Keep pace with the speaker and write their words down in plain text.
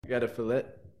You got a fillet.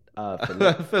 Fillet.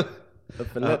 A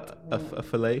fillet. A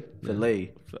fillet.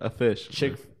 Fillet. A fish.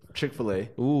 Chick-fil-A.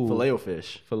 Ooh.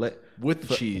 Filet-O-Fish. Fillet. With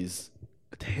the cheese.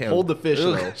 Damn. Hold the fish,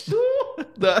 though.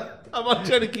 I'm not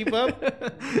trying to keep up.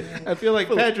 I feel like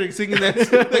Patrick singing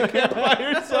that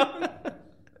campfire song.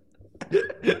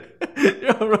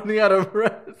 You're running out of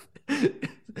breath.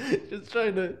 Just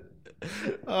trying to...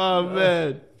 Oh,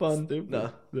 man. Fun. Stupid.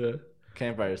 No. Yeah.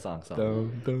 Campfire song.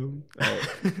 Dum, dum.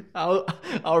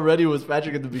 How ready was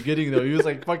Patrick at the beginning, though? He was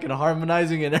like fucking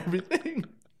harmonizing and everything.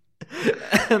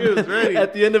 And He was ready.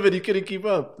 At the end of it, he couldn't keep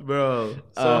up. Bro,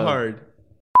 so hard.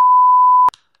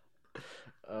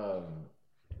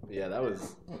 Yeah, that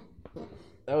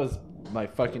was my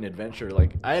fucking adventure.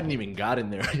 Like, I hadn't even got in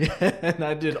there yet, and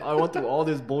I went through all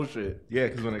this bullshit. Yeah,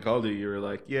 because when I called you, you were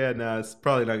like, yeah, nah, it's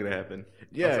probably not going to happen.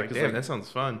 Yeah, I was like, 'cause, damn, like- that sounds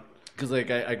fun. Because, like,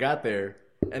 I got there,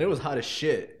 and it was hot as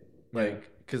shit. Like,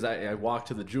 because I walked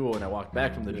to the Jewel, and I walked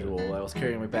back from the Jewel. I was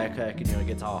carrying my backpack, and, it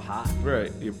gets all hot.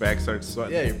 Right, your back starts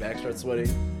sweating. Yeah, your back starts sweating.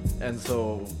 And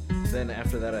so then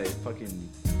after that, I fucking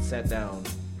sat down.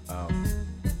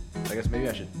 I guess maybe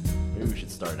we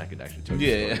should start, and I could actually tell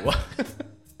you the story.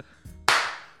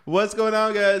 What's going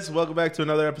on, guys? Welcome back to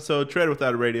another episode, Tread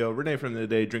Without a Radio. Renee from the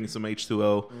day, drinking some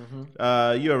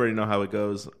H2O. You already know how it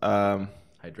goes.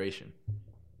 Hydration.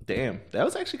 Damn, that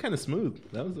was actually kind of smooth.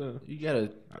 That was You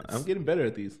gotta... I'm getting better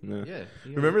at these. Yeah. Yeah.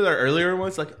 Remember our earlier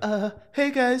ones? Like,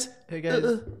 hey guys. Hey, guys.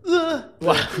 Why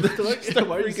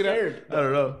Why are you scared? I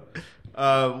don't know.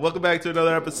 Welcome back to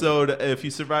another episode. If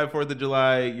you survived 4th of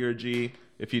July, you're a G.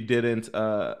 If you didn't,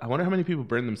 I wonder how many people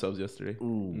burned themselves yesterday.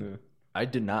 Ooh. Yeah. I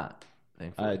did not,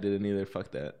 thankfully. I didn't either.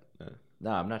 Fuck that. Yeah. No,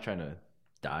 I'm not trying to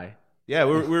die. Yeah,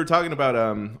 we were talking about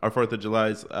our 4th of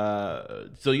July's.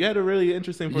 So you had a really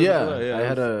interesting 4th of July. Yeah, I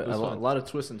had it was a fun. lot of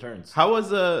twists and turns. How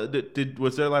was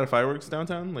was there a lot of fireworks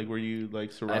downtown? Like, were you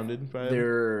like surrounded by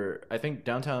them? I think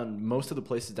downtown, most of the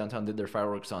places downtown did their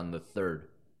fireworks on the 3rd.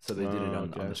 So they did it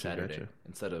on the gotcha, Saturday gotcha.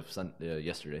 instead of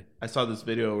yesterday. I saw this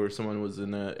video where someone was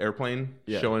in an airplane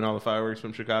Yeah. showing all the fireworks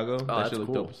from Chicago. That that's shit looked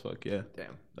cool. dope as fuck. Yeah.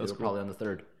 Damn, That was they were cool. probably on the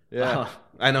 3rd. Yeah,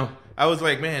 I know. I was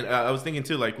like, man, I was thinking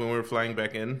too, like when we were flying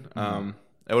back in, it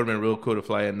would have been real cool to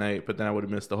fly at night, but then I would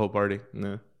have missed the whole party.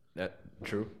 Yeah. That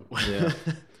true. Yeah.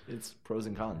 It's pros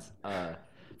and cons.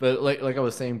 But like I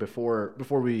was saying before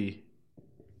we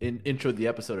introed the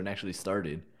episode and actually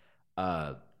started,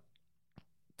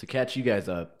 to catch you guys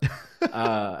up,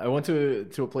 I went to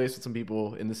a place with some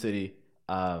people in the city,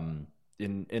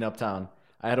 in Uptown.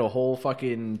 I had a whole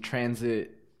fucking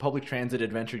public transit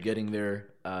adventure getting there.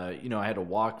 I had to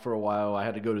walk for a while. I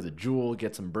had to go to the Jewel,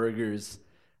 get some burgers,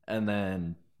 and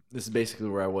then this is basically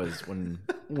where I was when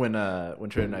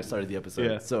Trey and I started the episode.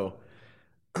 Yeah. So,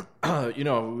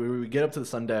 we get up to the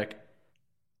sun deck.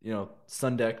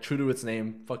 Sun deck, true to its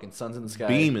name, fucking sun's in the sky.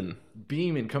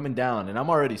 Beaming, coming down, and I'm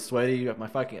already sweaty. I got my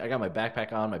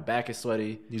backpack on, my back is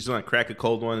sweaty. You just want to crack a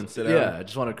cold one and sit Yeah, out? I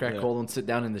just want to crack cold and sit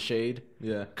down in the shade.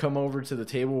 Yeah. Come over to the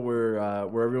table where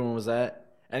everyone was at.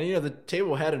 And the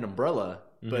table had an umbrella,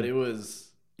 but it was,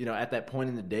 at that point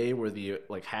in the day where the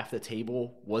half the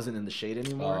table wasn't in the shade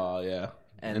anymore. Oh, yeah.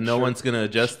 And no one's going to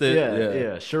adjust it?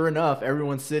 Yeah. Sure enough,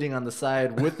 everyone's sitting on the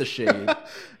side with the shade.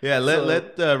 Yeah,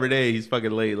 let Renee, he's fucking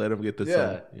late. Let him get this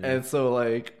sun. Yeah. And so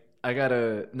I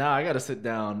gotta sit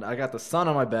down. I got the sun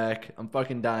on my back. I'm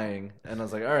fucking dying. And I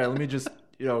was like, all right, let me just,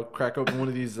 crack open one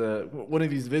of these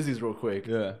Vizzies real quick.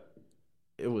 Yeah.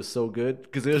 It was so good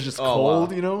because it was just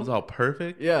cold, wow. It was all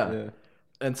perfect. Yeah.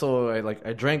 And so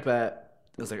I drank that.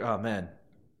 I was like, oh man.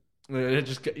 It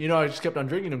just I just kept on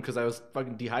drinking them because I was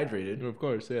fucking dehydrated. Of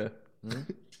course, yeah.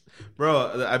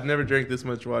 Bro, I've never drank this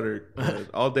much water.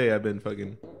 All day I've been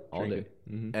fucking All drinking. day.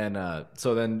 Mm-hmm. And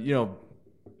so then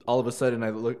all of a sudden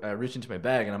I reach into my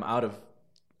bag and I'm out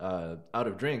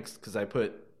of drinks because I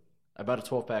bought a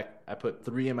 12-pack. I put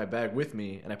 3 in my bag with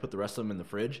me and I put the rest of them in the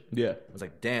fridge. Yeah. I was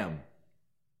like, damn,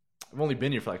 I've only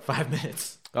been here for 5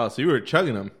 minutes. Oh, so you were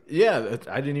chugging them? Yeah,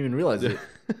 I didn't even realize it.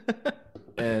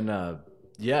 And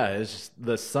it's just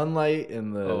the sunlight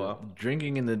and the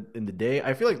drinking in the day.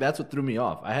 I feel like that's what threw me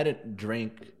off. I hadn't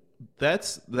drank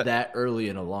that early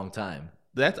in a long time.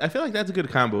 I feel like that's a good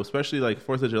combo, especially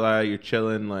 4th of July. You're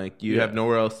chilling, you have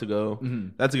nowhere else to go. Mm-hmm.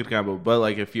 That's a good combo. But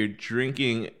if you're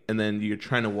drinking and then you're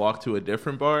trying to walk to a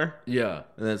different bar, yeah,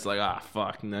 and then it's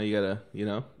fuck. Now you gotta,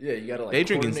 yeah, you gotta day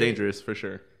drinking's dangerous for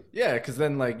sure. Yeah, because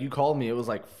then you called me. It was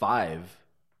 5,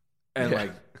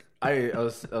 and I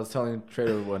was telling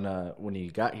Trader when he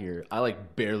got here, I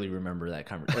barely remember that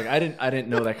conversation. I didn't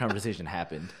know that conversation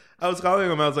happened. I was calling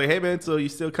him. I was like, "Hey man, so you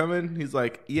still coming?" He's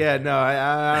like, "Yeah, no,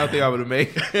 I don't think I'm gonna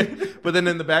make it." But then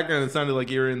in the background, it sounded like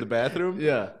you were in the bathroom.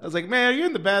 Yeah. I was like, "Man, are you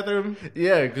in the bathroom?"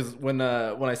 Yeah, because when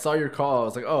I saw your call, I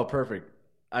was like, oh, perfect.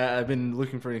 I've been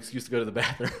looking for an excuse to go to the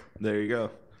bathroom. There you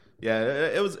go. Yeah,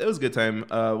 it was a good time.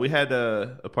 We had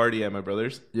a party at my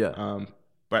brother's. Yeah.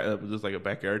 But it was just like a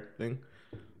backyard thing.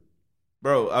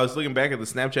 Bro, I was looking back at the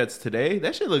Snapchats today.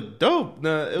 That shit looked dope.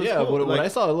 No, it was Yeah, cool. but when I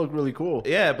saw it, looked really cool.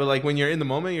 Yeah, but like when you're in the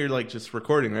moment, you're like just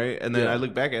recording, right? And then Yeah. I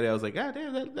look back at it, I was like, God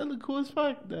damn, that looked cool as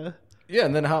fuck. Yeah,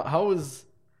 and then how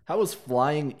was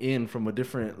flying in from a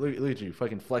different look at you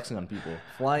fucking flexing on people.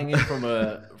 Flying in from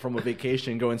a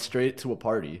vacation going straight to a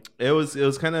party. It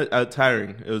was kind of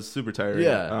tiring. It was super tiring.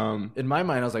 Yeah. In my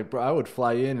mind I was like, bro, I would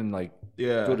fly in and like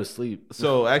go to sleep.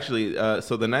 So actually,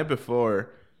 so the night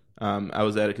before, I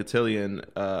was at a cotillion.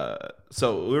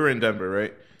 So we were in Denver,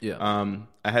 right? Yeah.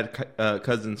 I had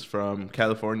cousins from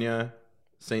California,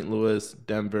 St. Louis,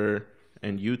 Denver,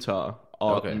 and Utah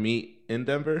all meet in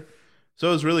Denver. So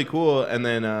it was really cool. And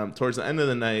then towards the end of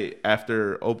the night,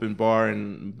 after open bar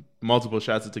and multiple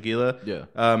shots of tequila,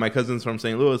 my cousins from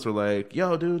St. Louis were like,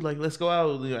 "Yo, dude, like let's go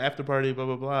out, after party, blah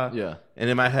blah blah." Yeah.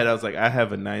 And in my head, I was like, "I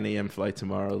have a 9 a.m. flight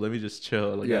tomorrow. Let me just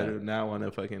chill. Like Yeah. I do not want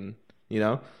to fucking,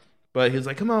 But he was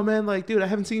like, "Come on, man! Like, dude, I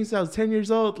haven't seen you since I was 10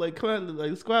 years old. Like, come on, like,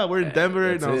 let's go out. We're in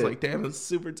Denver." And I was like, "Damn, it's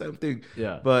super tempting."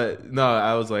 Yeah. But no,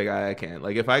 I was like, I can't.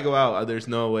 Like, if I go out, there's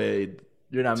no way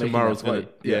You're not tomorrow's making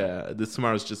that gonna. flight. This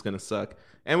tomorrow's just gonna suck.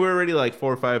 And we're already like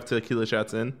 4 or 5 tequila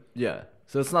shots in. Yeah.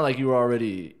 So it's not like you were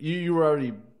already you were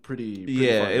already pretty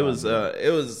Yeah, far it was. gone.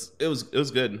 It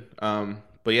was good.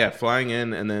 But yeah, flying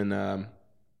in and then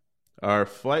our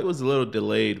flight was a little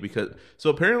delayed because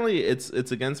apparently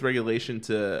it's against regulation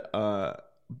to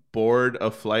board a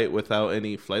flight without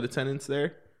any flight attendants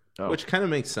there, which kind of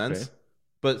makes sense. Okay.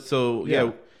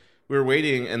 But we were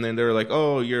waiting, and then they were like,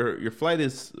 "Oh, your flight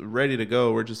is ready to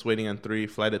go. We're just waiting on 3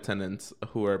 flight attendants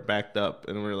who are backed up."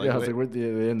 And we're like, yeah, I was like, were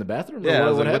they in the bathroom? "Yeah." I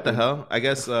was like, "What happened? the hell?" I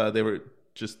guess they were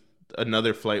just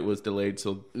another flight was delayed,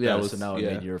 so Yeah, that was, so now it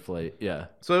made your flight. Yeah.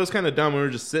 So it was kind of dumb. We were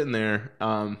just sitting there,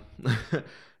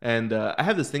 and I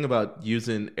have this thing about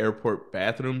using airport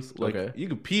bathrooms. Like you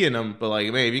can pee in them, but like,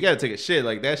 man, if you gotta take a shit,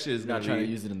 like that shit is not trying to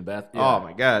use it in the bathroom. Oh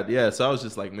my god, yeah. So I was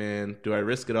just like, man, do I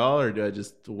risk it all or do I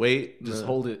just wait? Just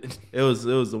hold it. It was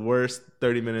the worst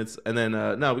 30 minutes, and then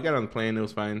no, we got on the plane. It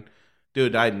was fine,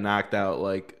 dude. I knocked out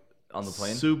like on the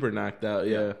plane, super knocked out.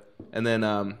 Yeah, and then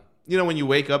when you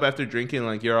wake up after drinking,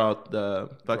 like you're all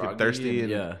fucking groggy thirsty, and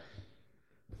yeah.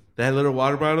 That little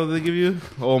water bottle they give you,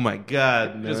 oh my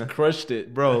god, man. Just crushed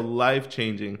it, bro. Life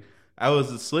changing. I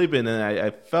was sleeping and I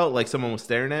felt like someone was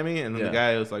staring at me, and then the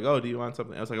guy was like, "Oh, do you want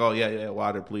something?" I was like, "Oh yeah,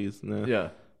 water, please." Yeah.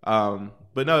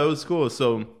 But no, it was cool.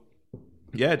 So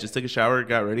yeah, just took a shower,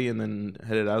 got ready, and then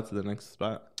headed out to the next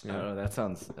spot. I don't know, that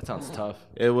sounds tough.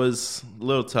 It was a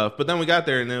little tough, but then we got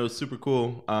there and it was super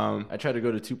cool. I tried to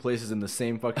go to 2 places in the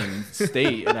same fucking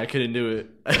state and I couldn't do it.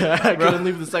 I couldn't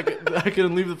leave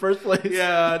the first place.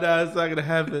 Yeah, no, it's not gonna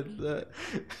happen,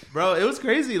 bro. It was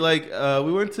crazy. Like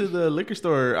we went to the liquor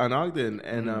store on Ogden,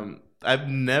 and I've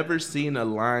never seen a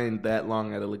line that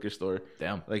long at a liquor store.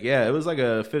 Damn. Like yeah, it was like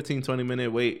a 15-20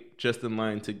 minute wait just in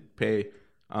line to pay.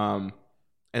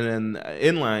 And then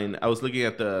in line, I was looking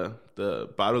at the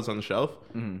bottles on the shelf,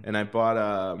 and I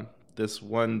bought this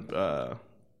one. The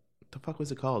fuck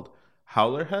was it called?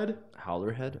 Howler Head.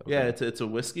 Howler Head. Okay. Yeah, it's a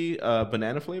whiskey,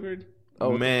 banana flavored.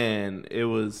 Oh man, it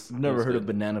was. Never heard of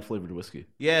banana flavored whiskey.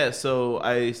 Yeah, so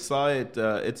I saw it.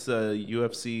 It's a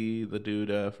UFC. The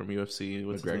dude from UFC.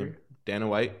 What's his name? Dana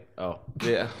White. Oh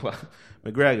yeah, well,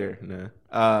 McGregor.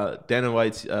 No, Dana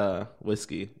White's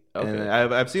whiskey. Okay. And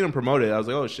I've seen him promote it. I was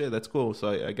like, oh shit, that's cool. So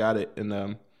I got it, and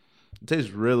it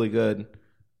tastes really good,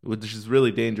 which is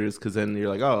really dangerous because then you're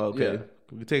like, oh okay,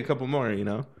 we can take a couple more,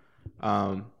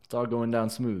 It's all going down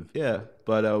smooth. Yeah,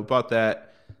 but we bought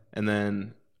that, and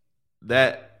then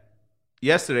that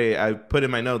yesterday I put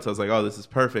in my notes. I was like, oh, this is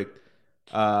perfect.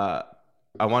 I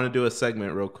want to do a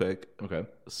segment real quick. Okay.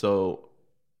 So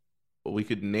we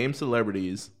could name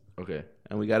celebrities. Okay.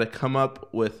 And we got to come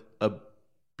up with a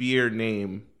beer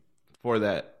name for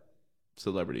that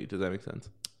celebrity. Does that make sense?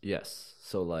 Yes.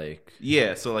 So like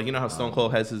you know how Stone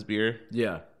Cold has his beer?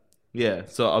 Yeah. Yeah.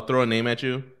 So I'll throw a name at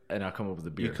you. And I'll come up with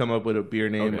a beer. You come up with a beer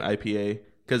name, IPA.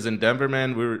 Because in Denver,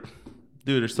 man,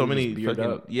 there's so many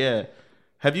fucking... Yeah.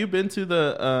 Have you been to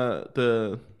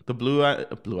the Blue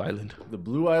Island? The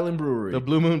Blue Island Brewery. The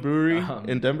Blue Moon Brewery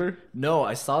in Denver? No,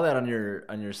 I saw that on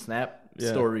your Snap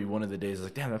story one of the days. I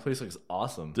was like, damn, that place looks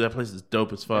awesome. Dude, that place is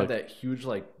dope as fuck. That huge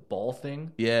like ball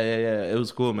thing. Yeah. It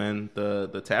was cool, man.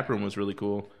 The tap room was really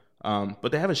cool.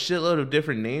 But they have a shitload of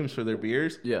different names for their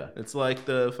beers. Yeah. It's like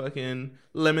the fucking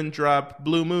Lemon Drop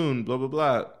Blue Moon, blah, blah,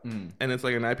 blah. And it's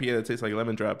like an IPA that tastes like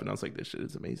lemon drop. And I was like, this shit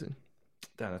is amazing.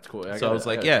 Damn, that's cool. I was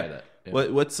like, yeah.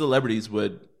 What celebrities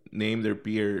would name their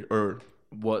beer, or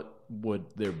what would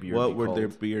their beer what be would called? their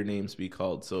beer names be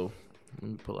called? So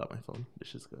let me pull out my phone. This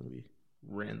shit's going to be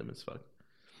random as fuck.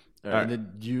 All right.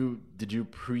 And did you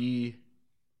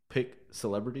pre-pick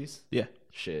celebrities? Yeah.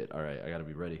 Shit. All right. I got to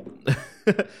be ready.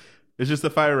 It's just a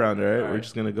fire round, all right? All right. We're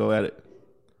just going to go at it.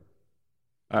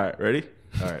 All right. Ready?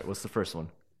 All right. What's the first one?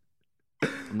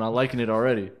 I'm not liking it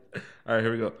already. All right.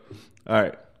 Here we go. All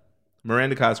right.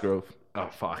 Miranda Cosgrove. Oh,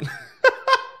 fuck.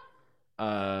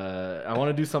 I want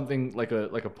to do something like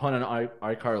a pun on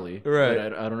iCarly. Right.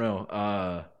 I don't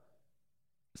know.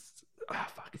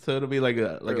 Fuck. So it'll be like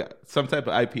a some type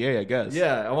of IPA, I guess.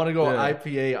 Yeah, I want to go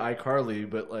IPA iCarly,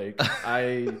 but like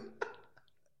I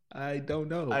don't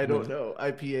know. I don't know.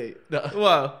 IPA. No.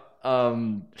 Well,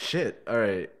 shit. All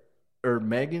right. Or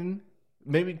Megan.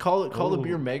 Maybe call the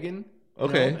beer Megan.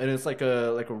 Okay. And it's like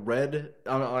a red.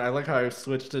 I don't know, I like how I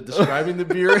switched to describing the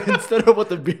beer instead of what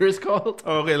the beer is called.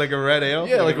 Oh, okay, like a red ale?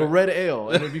 Yeah, like a red ale.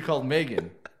 And it'd be called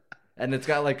Megan. And it's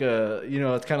got like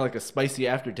it's kind of like a spicy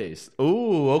aftertaste.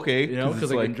 Ooh, okay. You know,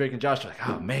 because like Drake and Josh are like,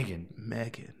 oh, Megan.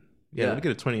 Yeah, let me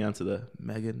get a 20 ounce of the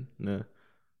Megan. No.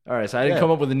 All right, so I didn't come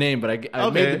up with a name, but I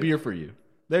made the beer for you.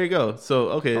 There you go. So,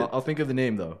 okay. I'll think of the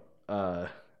name, though.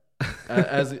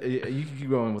 As you can keep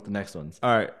going with the next ones.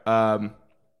 All right.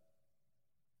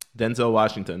 Denzel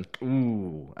Washington.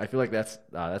 Ooh, I feel like that's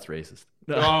racist.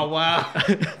 Oh, wow.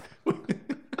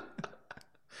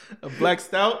 A black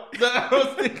stout? I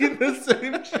was thinking the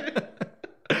same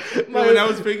shit. When I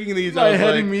was picking these, my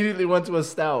head immediately went to a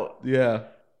stout. Yeah.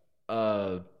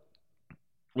 Wait,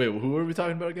 who are we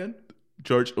talking about again?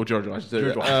 George Washington.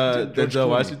 Denzel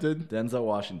Washington. Denzel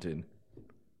Washington.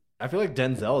 I feel like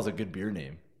Denzel is a good beer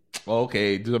name.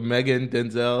 Okay, the Megan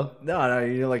Denzel. No,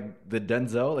 you know, like the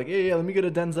Denzel. Like, yeah, let me get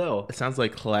a Denzel. It sounds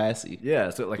like classy. Yeah,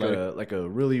 so like a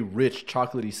really rich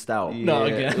chocolatey stout. Yeah. No,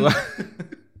 again.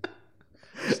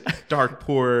 Dark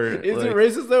pour. Is it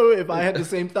racist though if I had the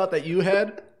same thought that you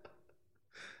had?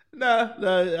 Nah,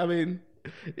 I mean,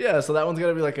 yeah. So that one's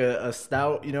gotta be like a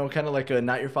stout, you know, kind of like a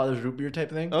not your father's root beer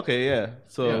type thing. Okay, yeah.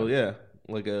 So yeah,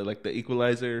 like the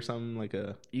Equalizer or something, like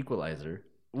a Equalizer.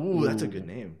 Ooh, that's a good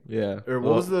name. Yeah. Or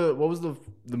what was the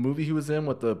movie he was in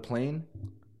with the plane?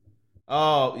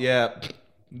 Oh yeah,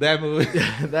 that movie.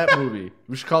 That movie.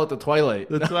 We should call it the Twilight.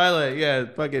 The Twilight. Yeah,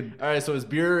 fucking. All right, so his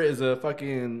beer is a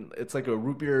fucking. It's like a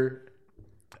root beer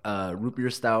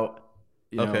stout.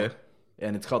 You know, okay.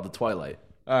 And it's called the Twilight.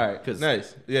 All right. Cause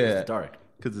nice. Yeah. It's dark.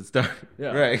 Because it's dark.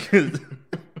 Yeah. Right.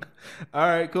 All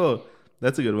right. Cool.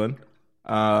 That's a good one.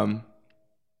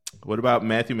 What about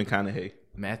Matthew McConaughey?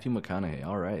 Matthew McConaughey.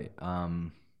 All right. I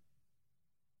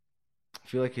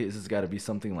feel like this has got to be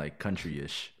something like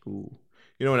country-ish. Ooh.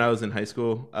 You know, when I was in high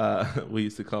school, we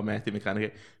used to call Matthew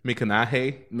McConaughey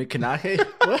McConaughey. McConaughey?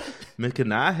 What?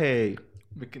 McConaughey.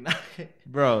 McConaughey.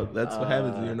 Bro, that's what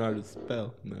happens when you know how to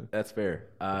spell. No. That's fair.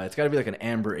 It's got to be like an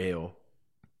amber ale.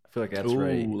 I feel like that's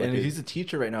right. Like and he's a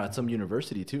teacher right now at some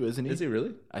university too, isn't he? Is he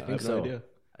really? I think so. No idea.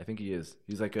 I think he is.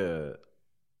 He's like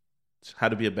How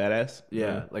to be a badass?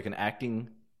 Yeah, like an acting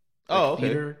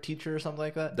theater teacher or something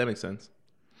like that. That makes sense.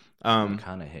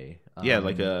 McConaughey.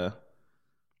 Yeah,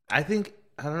 I think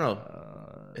I don't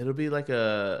know. It'll be like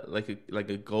a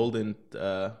golden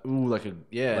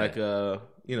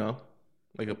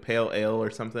like a pale ale or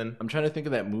something. I'm trying to think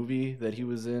of that movie that he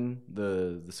was in,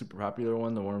 the super popular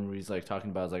one, the one where he's like talking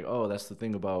about, like, oh, that's the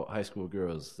thing about high school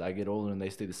girls. I get older and they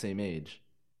stay the same age.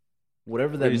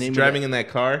 Whatever that name. He's driving in that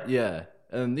car. Yeah,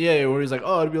 and yeah, where he's like,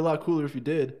 oh, it'd be a lot cooler if you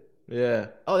did. Yeah.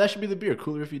 Oh, that should be the beer.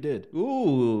 Cooler if you did.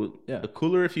 Ooh. Yeah.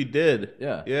 Cooler if you did.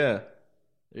 Yeah. Yeah.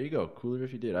 There you go. Cooler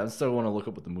if you did. I still want to look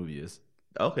up what the movie is.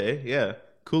 Okay. Yeah.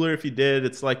 Cooler if you did.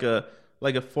 It's like a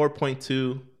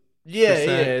 4.2. Yeah.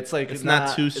 It's like it's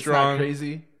not too strong. It's not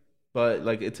crazy, but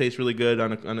like it tastes really good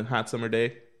on a hot summer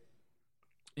day.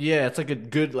 Yeah, it's like a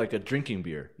good a drinking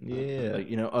beer. Yeah.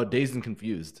 Like Dazed and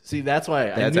Confused. See, that's why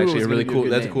that's actually a really cool.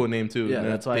 That's a cool name too. Yeah,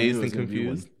 that's why Dazed and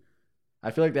Confused. I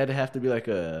feel like that'd have to be like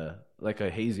a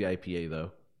hazy IPA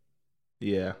though.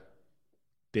 Yeah.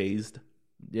 Dazed.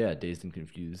 Yeah, Dazed and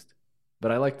Confused.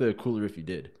 But I like the Cooler if you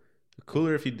did.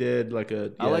 Cooler if you did I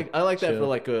like that for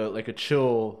like a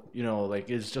chill, like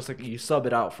it's just like you sub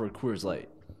it out for a Coors Light.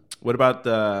 What about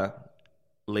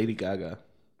Lady Gaga?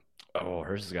 Oh,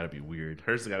 hers has got to be weird.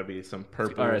 Hers has got to be some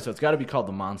purple. All right, so it's got to be called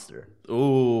the Monster.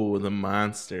 Ooh, the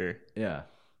Monster. Yeah.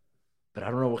 But I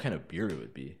don't know what kind of beer it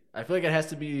would be. I feel like it has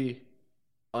to be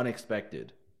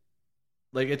unexpected.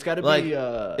 Like it's got to Like be.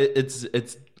 it's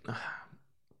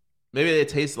maybe it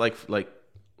tastes like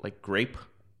grape.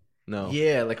 No.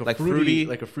 Yeah, like a like fruity,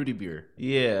 like a fruity beer.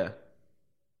 Yeah.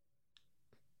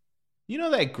 You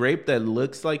know that grape that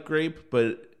looks like grape,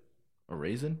 but A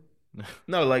raisin?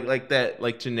 no, like that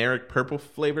like generic purple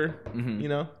flavor. Mm-hmm. You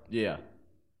know? Yeah.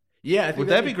 Yeah, I think Would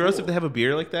that be gross cool. if they have a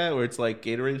beer like that, where it's like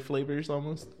Gatorade flavors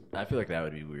almost? I feel like that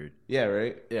would be weird. Yeah,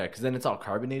 right. Yeah, because then it's all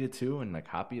carbonated too and like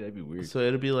hoppy. That'd be weird. So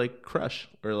it'd be like Crush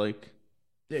or like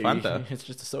Fanta. It's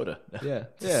just a soda. Yeah,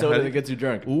 It's a soda that gets you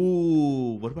drunk.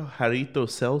 Ooh, what about Jarrito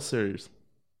seltzers?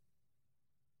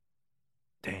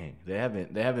 Dang, they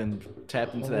haven't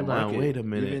tapped into that Hold on, market. wait a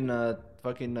minute. Even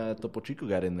fucking Topo Chico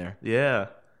got in there. Yeah,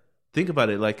 think about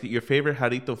it. Like your favorite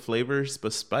Jarrito flavors,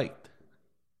 but spiked.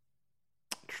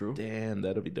 True. Damn,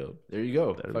 that'll be dope. There you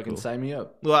go. That'd be Fucking cool. sign me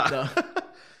up. Well,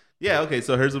 yeah, okay.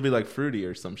 So hers will be like fruity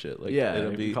or some shit. Like Yeah,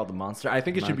 it'll be called the Monster. I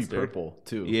think it should be Monster. purple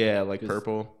too. Yeah, like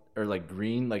purple. Or like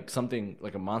green, like something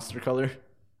like a monster color.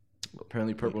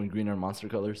 Apparently, purple and green are monster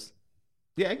colors.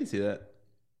 Yeah, I can see that.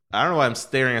 I don't know why I'm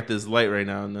staring at this light right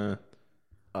now. No.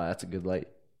 Oh, that's a good light.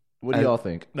 What do y'all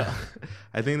think? No,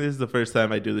 I think this is the first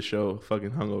time I do the show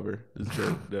fucking hungover. This is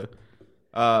joke.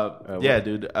 Yeah. Yeah,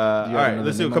 dude. All right,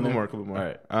 let's do a couple more. All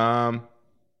right.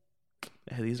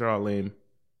 Yeah, these are all lame.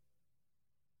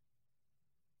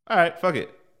 All right, fuck it.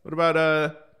 What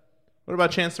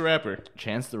about Chance the Rapper?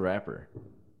 Chance the Rapper.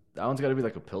 That one's got to be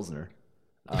like a pilsner.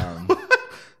 All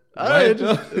Right, right,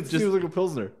 it seems like a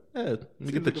pilsner. Yeah, let me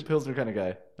Seems get like a pilsner kind of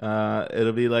guy.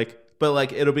 It'll be like, but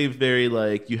like it'll be very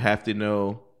like you have to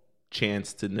know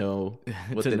Chance to know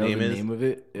what To the know name the is. name of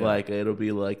it. Yeah. Like it'll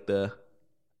be like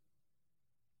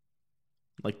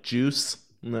juice,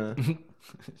 nah.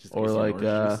 Just or tasting like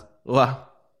orange juice. wow,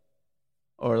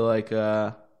 or like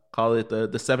call it the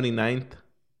 79th.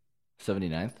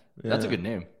 79th. That's a Yeah. good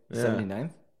name. Yeah.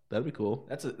 79th. That'd be cool.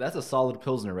 That's a solid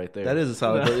pilsner right there. That is a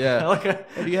solid, but yeah. I like a,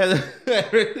 Hey, do you have hey,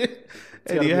 gotta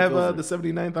do you be have Pilsner.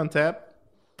 the 79th on tap?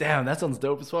 damn, that sounds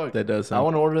dope as fuck. That does I sound.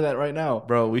 want to order that right now.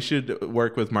 Bro, we should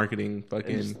work with marketing. And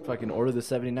Fucking. just fucking order the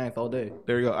 79th all day.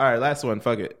 There we go. All right, last one.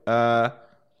 Fuck it. I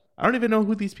don't even know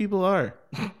who these people are.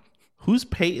 Who's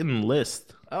Peyton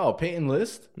List? Oh, Peyton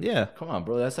List? Yeah. Come on,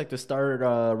 bro. That's like the star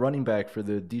running back for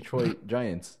the Detroit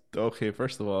Giants. Okay,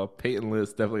 first of all, Peyton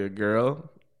List definitely a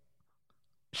girl.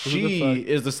 She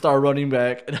is the star running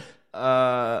back.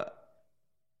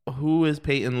 Who is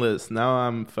Peyton List? Now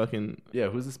I'm fucking. Yeah,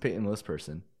 who's this Peyton List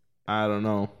person? I don't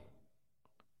know.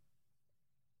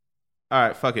 All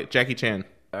right, fuck it. Jackie Chan.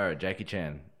 All right, Jackie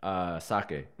Chan.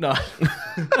 Sake. No.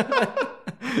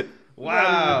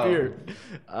 Wow. Beer.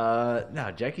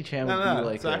 No, Jackie Chan would be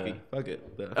like. Saki. Fuck it.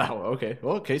 Oh, okay.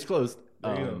 Well, case closed.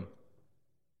 There you go.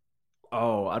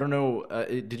 Oh, I don't know.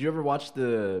 Did you ever watch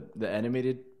the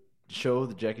animated show,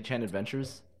 the Jackie Chan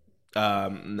Adventures? I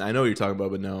know what you're talking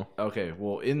about, but no. Okay,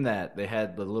 well, in that they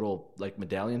had the little like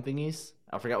medallion thingies.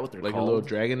 I forgot what they're Like called. a little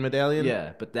dragon medallion?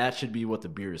 Yeah, but that should be what the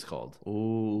beer is called.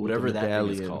 Ooh, Whatever the that thing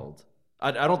is medallion. called.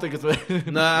 I don't think it's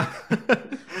Nah.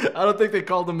 I don't think they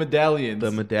call them medallions.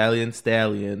 The medallion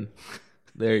stallion.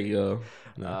 There you go.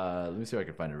 No. Let me see if I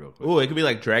can find it real quick. Ooh, it could be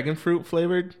like dragon fruit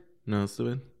flavored. No,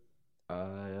 stupid.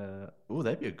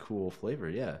 That'd be a cool flavor.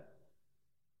 Yeah,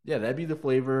 that'd be the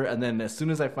flavor. And then as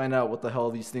soon as I find out what the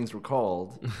hell these things were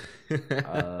called,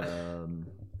 all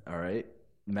right,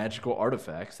 magical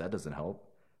artifacts. That doesn't help.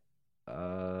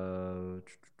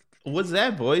 Was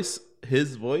that voice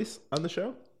his voice on the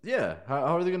show? Yeah.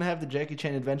 How are they gonna have the Jackie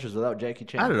Chan Adventures without Jackie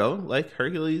Chan? I don't know. Like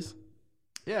Hercules?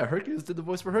 Yeah, Hercules did the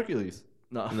voice for Hercules.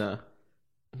 No. No.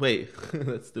 Wait,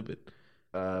 that's stupid.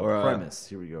 Premise.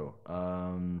 Here we go.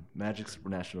 Magic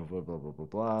supernatural. Blah blah blah blah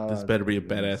blah. This better be a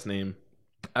badass name.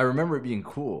 I remember it being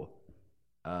cool.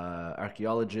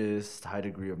 Archaeologist, high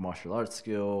degree of martial arts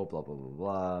skill. Blah blah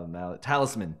blah blah.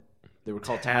 Talisman. They were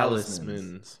called talismans.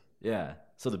 Talismans. Yeah.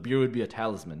 So the beer would be a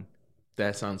talisman.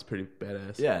 That sounds pretty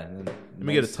badass. Yeah. And then Let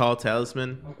me get a tall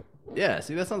talisman. Yeah.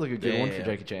 See, that sounds like a good one for Damn.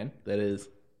 Jackie Chan. That is. I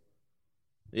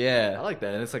Yeah. like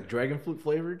that, and it's like dragon fruit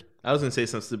flavored. I was gonna say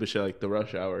some stupid shit like the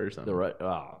Rush Hour or something. The right.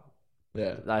 Oh,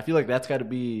 Yeah. I feel like that's got to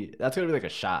be like a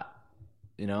shot.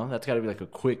 You know, that's got to be like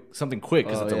something quick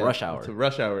because it's a rush hour. It's a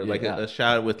rush hour, like Yeah. a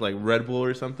shot with like Red Bull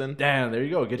or something. Damn, there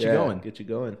you go. Get you Yeah, going. Get you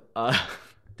going. Uh,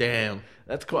 Damn.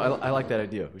 that's cool. I like that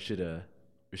idea. We should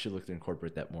look to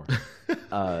incorporate that more.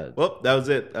 Well, that was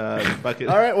it. Fuck it.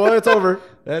 All right. Well, it's over.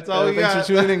 That's all we Thanks got.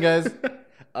 for tuning in, guys.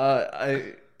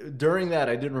 During that,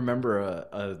 I didn't remember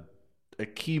a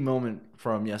key moment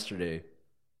from yesterday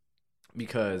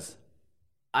because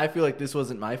I feel like this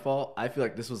wasn't my fault. I feel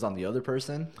like this was on the other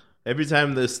person. Every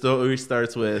time the story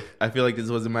starts with, I feel like this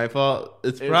wasn't my fault,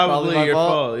 it's probably your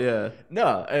fault. Yeah.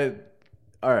 No.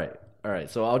 All right.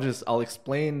 So I'll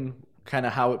explain kind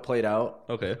of how it played out.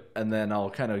 Okay. And then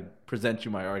I'll kind of present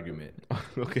you my argument.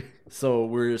 Okay. So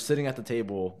we're sitting at the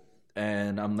table,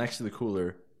 and I'm next to the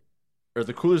cooler, or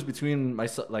the cooler's between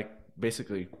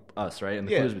basically us, right? And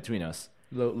the cooler's between us.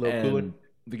 Low cooler.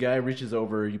 The guy reaches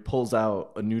over, he pulls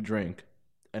out a new drink,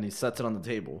 and he sets it on the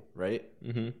table, right?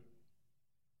 Mm-hmm.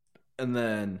 And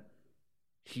then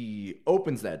he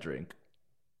opens that drink,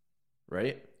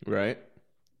 right? Right.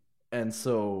 And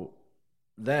so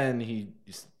then he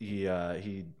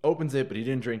opens it, but he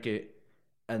didn't drink it.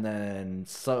 And then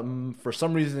for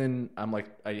some reason,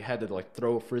 I had to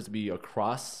throw a frisbee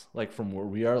across, from where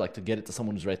we are, to get it to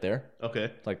someone who's right there.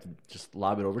 Okay. Just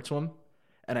lob it over to him.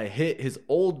 And I hit his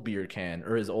old beer can,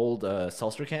 or his old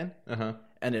seltzer can. Uh-huh.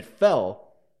 And it fell,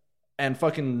 and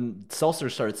fucking seltzer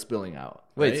started spilling out.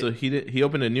 Wait, right? so he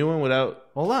opened a new one without...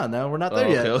 Hold on, now we're not there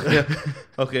yet. Okay.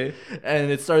 Okay.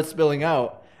 And it started spilling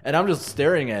out, and I'm just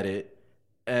staring at it,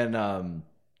 and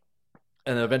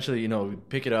eventually, we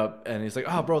pick it up, and he's like,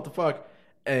 "Oh, bro, what the fuck?"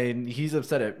 And he's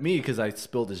upset at me because I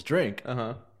spilled his drink.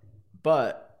 Uh-huh.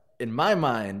 But in my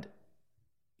mind,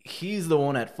 he's the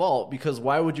one at fault, because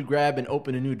why would you grab and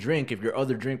open a new drink if your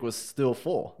other drink was still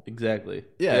full? Exactly.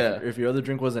 Yeah. If your other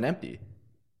drink wasn't empty.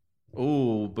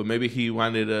 Ooh, but maybe he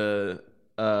wanted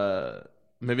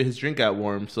maybe his drink got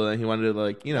warm, so then he wanted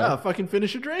to fucking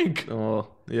finish your drink. Oh,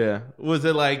 yeah. Was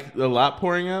it a lot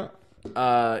pouring out?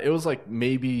 It was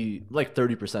maybe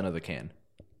 30% of the can.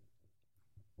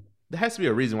 There has to be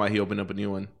a reason why he opened up a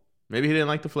new one. Maybe he didn't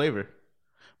like the flavor.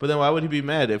 But then why would he be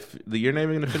mad if you're not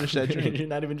even going to finish that drink? You're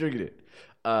not even drinking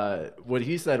it. What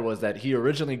he said was that he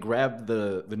originally grabbed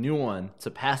the new one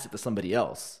to pass it to somebody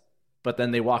else, but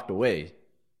then they walked away.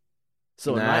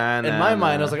 So in my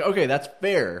mind, I was like, okay, that's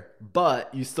fair,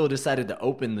 but you still decided to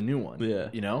open the new one. Yeah.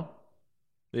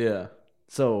 Yeah.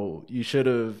 So you should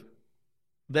have.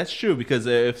 That's true, because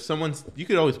if you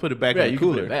could always put it back in the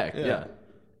cooler. Could put it back, yeah.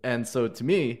 And so to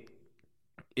me,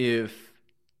 if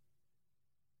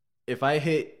I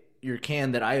hit your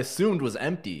can that I assumed was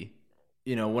empty,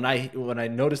 when I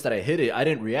noticed that I hit it, I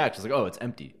didn't react. I was like, oh, it's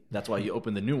empty. That's why you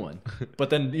opened the new one. But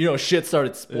then, shit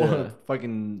started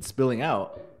fucking spilling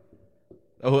out.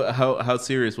 Oh, how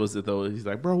serious was it though? He's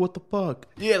like, bro, what the fuck?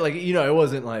 Yeah, it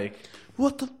wasn't like,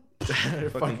 what the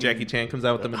fucking Jackie Chan comes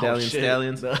out with the Medallion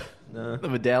Stallions. The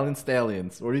Medallion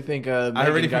Stallions. What do you think? I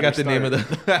already forgot the name of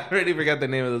I already forgot the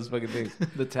name of those fucking things.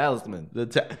 The Talisman. The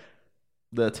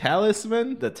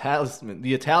Talisman. The Talisman.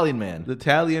 The Italian Man. The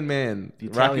Italian Man. The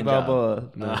Italian Rocky Balboa.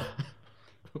 No.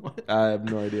 What? I have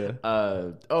no idea.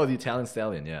 The Italian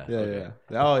Stallion. Yeah. Yeah. Okay.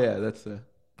 Yeah. Oh yeah, that's.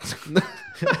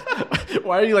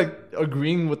 Why are you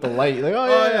agreeing with the light?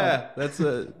 Yeah. That's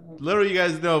literally, you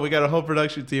guys know we got a whole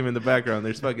production team in the background.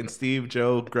 There's fucking Steve,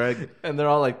 Joe, Greg, and they're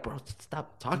all like, "Bro,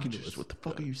 stop talking to us. What the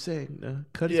fuck are you saying?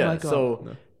 Cut his mic off."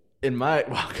 So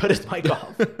cut his mic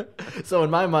off. So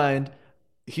in my mind,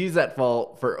 he's at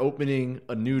fault for opening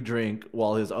a new drink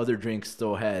while his other drink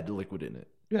still had liquid in it.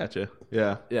 Gotcha.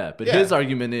 Yeah. Yeah, but his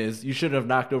argument is you should have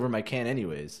knocked over my can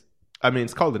anyways. I mean,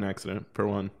 it's called an accident, for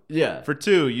one. Yeah. For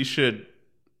two, you should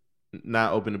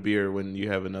not open a beer when you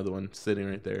have another one sitting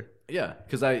right there. Yeah,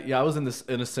 because I was in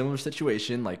a similar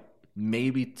situation,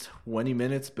 maybe 20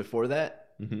 minutes before that,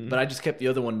 but I just kept the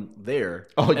other one there,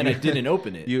 and I didn't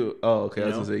open it. Okay. I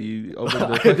was gonna say you opened.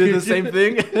 I did the same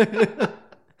thing.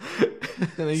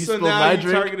 And then so now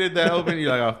you targeted that open. You're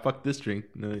like, oh fuck this drink.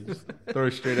 No, you just throw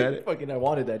it straight at it. Fucking, I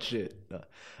wanted that shit.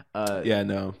 Yeah,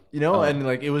 no.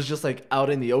 And it was just out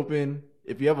in the open.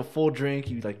 If you have a full drink,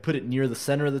 you put it near the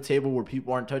center of the table where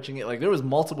people aren't touching it. There was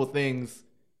multiple things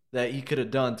that he could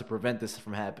have done to prevent this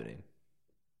from happening.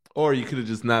 Or you could have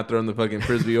just not thrown the fucking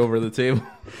frisbee over the table.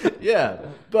 Yeah,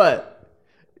 but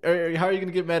how are you going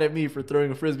to get mad at me for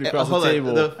throwing a frisbee across the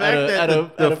table at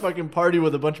a fucking party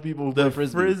with a bunch of people who play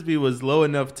frisbee? The frisbee was low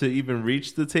enough to even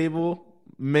reach the table.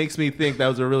 Makes me think that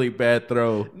was a really bad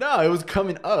throw. No, it was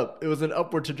coming up. It was an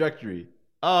upward trajectory.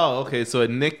 Oh, okay. So it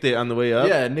nicked it on the way up?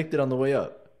 Yeah, it nicked it on the way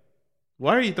up.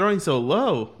 Why are you throwing so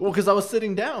low? Well, because I was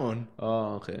sitting down.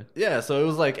 Oh, okay. Yeah, so it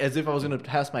was as if I was going to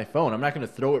pass my phone. I'm not going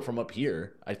to throw it from up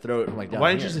here. I throw it from down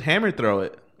Why didn't you just hammer throw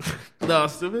it? No,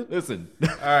 stupid. Listen. All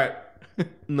right.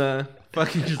 Nah.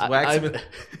 Fucking just wax me.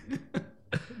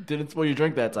 Didn't spoil your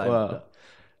drink that time. Wow.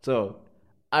 So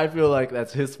I feel like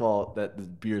that's his fault that the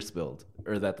beer spilled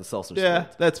or that the seltzer spilled. Yeah,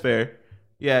 that's fair.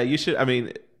 Yeah, you should. I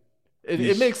mean,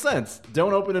 it makes sense.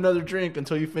 Don't open another drink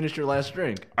until you finish your last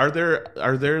drink. Are there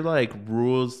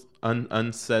rules,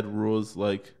 unsaid rules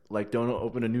like don't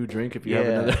open a new drink if you have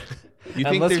another? You think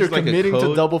Unless you're there's like a committing to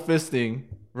code? double fisting.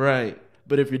 Right.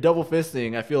 But if you're double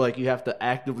fisting, I feel like you have to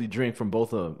actively drink from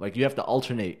both of them. Like you have to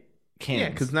alternate cans. Yeah,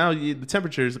 because now the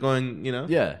temperature is going,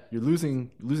 Yeah, you're losing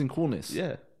coolness.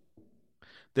 Yeah.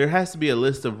 There has to be a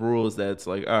list of rules that's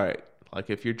like, all right, like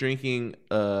if you're drinking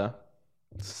a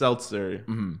seltzer,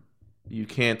 you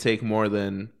can't take more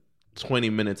than 20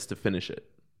 minutes to finish it.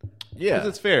 Yeah. Because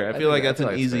it's fair. I feel like that's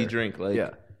an easy drink. Like,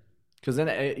 yeah. Because then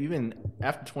even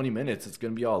after 20 minutes, it's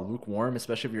going to be all lukewarm,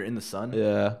 especially if you're in the sun.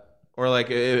 Yeah. Or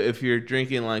like if you're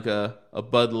drinking like a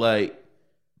Bud Light,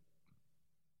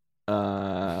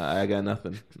 I got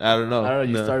nothing. I don't know.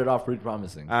 You started off pretty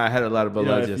promising. I had a lot of Bud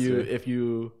Lights yesterday. If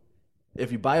you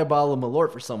buy a bottle of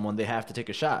Malort for someone, they have to take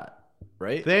a shot,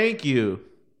 right? Thank you.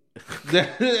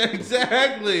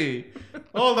 Exactly.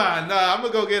 Hold on. Nah, I'm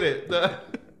going to go get it.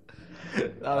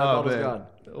 That bottle's gone.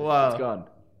 Wow. It's gone.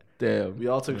 Damn. We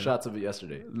all took shots of it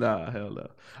yesterday. Nah, hell no.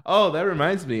 Oh, that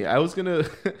reminds me. I was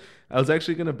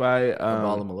actually gonna buy A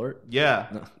bottle of Malort? Yeah.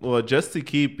 No. Well, just to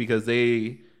keep because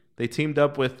they teamed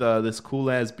up with this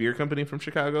cool ass beer company from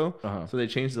Chicago. So they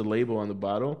changed the label on the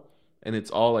bottle, and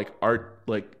it's all like art,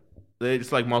 like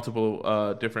it's like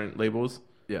multiple different labels.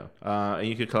 Yeah. And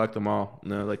you could collect them all,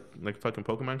 like fucking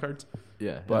Pokemon cards.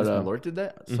 Yeah. But Malort did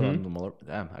that. So on the Malort,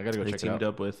 damn, I gotta go They check it out. teamed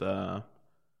up with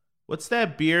what's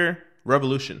that beer?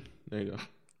 Revolution. There you go.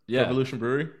 Yeah. Revolution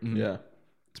Brewery. Yeah,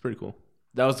 it's pretty cool.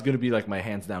 That was gonna be like my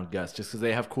hands down guess, just because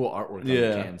they have cool artwork on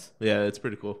the cans. Yeah, it's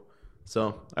pretty cool.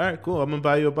 So, all right, cool. I'm gonna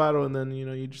buy you a bottle, and then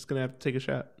you're just gonna have to take a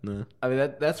shot. Nah. I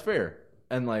mean that's fair,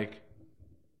 and like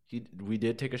we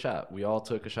did take a shot. We all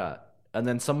took a shot, and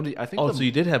then somebody I think. Oh, so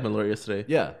you did have Malort yesterday?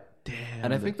 Yeah. Damn.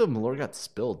 And I think the Malort got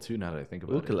spilled too. Now that I think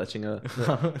about it, collecting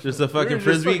just a We fucking were just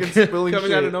frisbee fucking spilling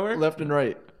coming shit out of nowhere. left and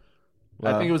right.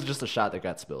 Wow. I think it was just a shot that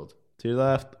got spilled. To your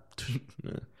left.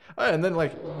 Yeah. And then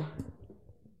like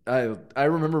I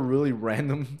remember really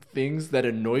random things that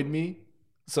annoyed me.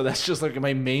 So that's just like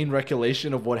my main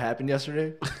recollection of what happened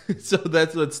yesterday. So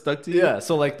that's what stuck to you? Yeah.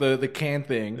 So like the can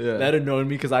thing that annoyed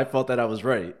me because I felt that I was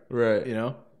right. Right. You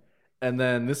know? And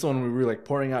then this one we were like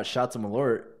pouring out shots of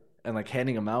Malort and like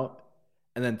handing them out.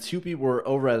 And then two people were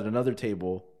over at another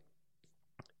table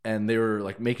and they were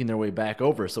like making their way back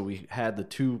over. So we had the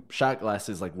two shot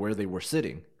glasses like where they were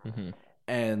sitting.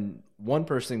 And one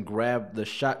person grabbed the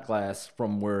shot glass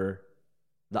from where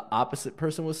the opposite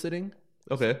person was sitting.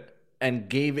 Okay. And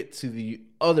gave it to the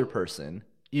other person,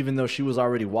 even though she was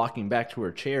already walking back to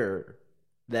her chair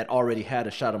that already had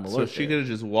a shot of Malort. So she could have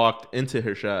just walked into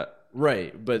her shot.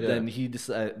 Right, but then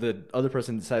the other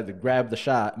person decided to grab the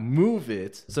shot, move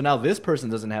it. So now this person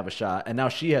doesn't have a shot, and now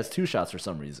she has two shots for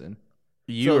some reason.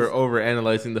 You were over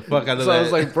analyzing the fuck out of that. So I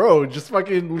was like, bro, just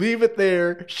fucking leave it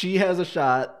there. She has a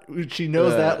shot. She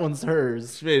knows that one's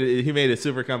hers. He made it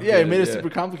super complicated. Yeah, he made it super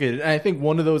complicated. And I think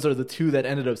one of those are the two that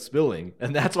ended up spilling.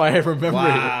 And that's why I remember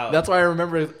it. That's why I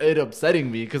remember it upsetting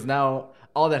me, because now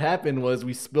all that happened was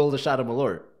we spilled a shot of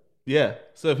Malort. Yeah.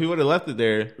 So if he would have left it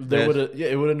there,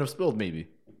 it wouldn't have spilled, maybe.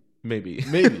 Maybe.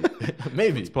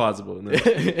 It's plausible. No?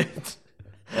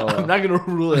 I'm not going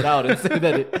to rule it out and say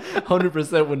that it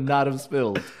 100% would not have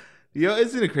spilled. Yo,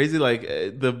 isn't it crazy? Like,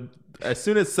 as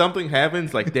soon as something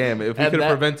happens, like, damn, if we could have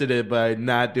prevented it by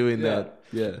not doing that.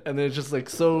 Yeah. And then it's just like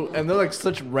and they're like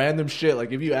such random shit.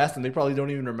 Like, if you ask them, they probably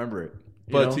don't even remember it.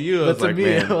 But to you, it was like,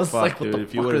 man, I was fuck, like, what dude, the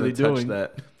if you fuck would are they have touched doing?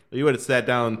 that. You would have sat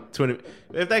down 20.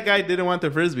 If that guy didn't want the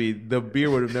frisbee, the beer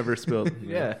would have never spilled.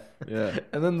 Yeah.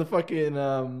 And then the fucking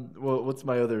what's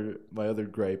my other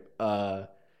gripe?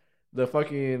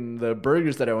 The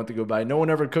burgers that I went to go buy, no one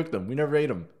ever cooked them. We never ate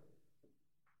them.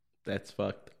 That's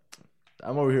fucked.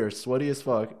 I'm over here sweaty as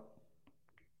fuck.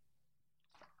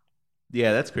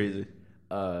 Yeah, that's crazy.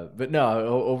 But no,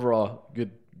 overall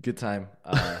good time.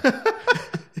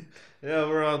 Yeah,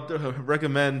 we're all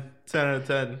recommend 10 out of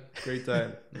 10. Great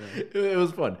time. Yeah. It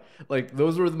was fun. Like,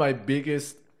 those were my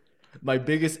biggest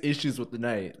issues with the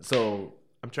night. So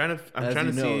I'm trying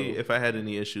to see if I had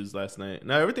any issues last night.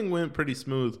 No, everything went pretty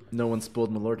smooth. No one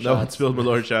spilled Malort shots. No one spilled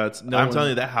Malort shots. I'm telling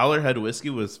you, that Howlerhead whiskey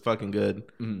was fucking good.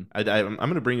 Mm-hmm. I'm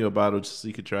gonna bring you a bottle just so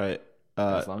you could try it.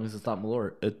 As long as it's not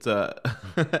Malort. It's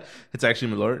it's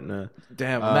actually Malort. No.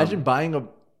 Damn! Imagine buying a.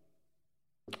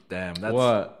 Damn, that's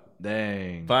what.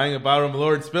 Dang. Buying a bottle of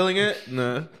Malort and spilling it?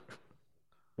 No.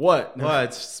 What? What?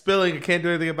 It's spilling. I can't do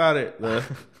anything about it. No.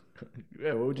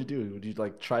 Yeah, what would you do? Would you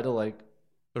like try to like?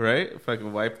 Right? If I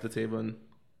could wipe the table and.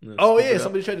 Oh yeah,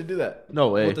 somebody tried to do that. No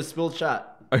way. With the spilled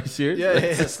shot. Are you serious?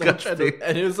 Yeah. Someone tried to,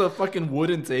 and it was a fucking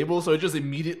wooden table, so it just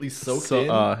immediately soaked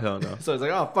in. Oh hell no. So I was like,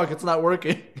 oh fuck, it's not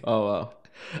working. Oh wow.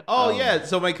 Oh yeah,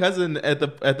 so my cousin at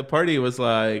the party was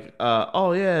like,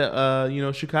 "Oh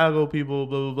yeah, Chicago people,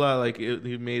 blah blah blah." Like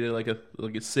he made it like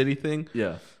a city thing.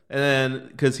 Yeah. And then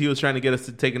because he was trying to get us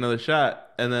to take another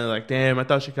shot, and then like, damn, I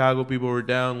thought Chicago people were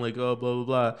down. Like, oh blah blah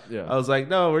blah. Yeah. I was like,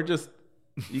 no, we're just.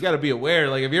 You got to be aware.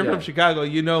 Like if you're from Chicago,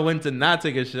 you know when to not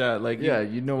take a shot. Like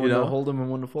you know when to hold them and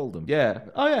when to fold them. Yeah.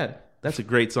 Oh yeah, that's a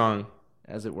great song.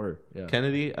 As it were. Yeah.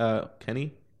 Kenny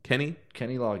Loggin.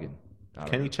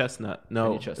 Kenny Chestnut. No,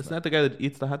 Kenny Chestnut. it's not the guy that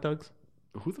eats the hot dogs.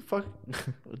 Who the fuck?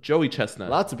 Joey Chestnut.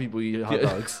 Lots of people eat hot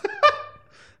dogs.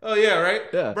 Oh yeah, right.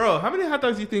 Yeah, bro. How many hot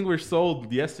dogs do you think were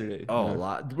sold yesterday? Oh, a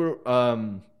lot.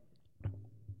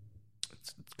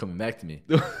 It's coming back to me.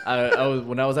 I was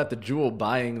when I was at the Jewel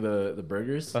buying the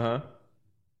burgers.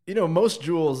 Most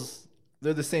Jewels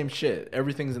they're the same shit.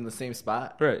 Everything's in the same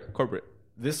spot. Right, corporate.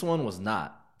 This one was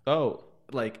not. Oh,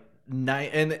 like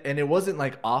and it wasn't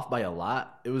like off by a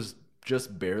lot. It was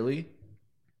just barely.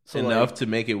 So enough to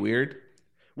make it weird.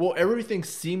 Well, everything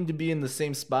seemed to be in the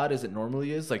same spot as it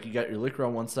normally is. Like you got your liquor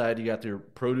on one side, you got your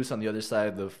produce on the other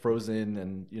side, the frozen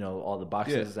and all the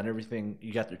boxes and everything.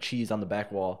 You got their cheese on the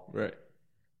back wall. Right.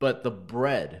 But the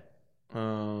bread,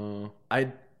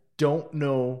 I don't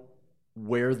know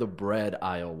where the bread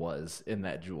aisle was in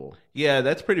that Jewel. Yeah,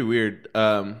 that's pretty weird.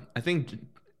 I think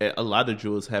a lot of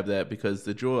Jewels have that because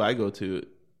the Jewel I go to,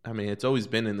 I mean, it's always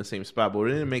been in the same spot, but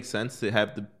wouldn't it make sense to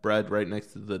have the bread right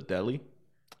next to the deli?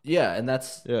 Yeah, and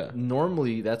that's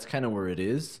normally that's kind of where it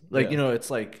is. Like it's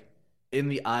like in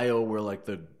the aisle where like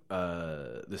the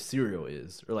cereal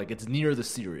is, or like it's near the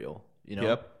cereal.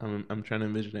 Yep, I'm trying to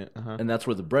envision it. And that's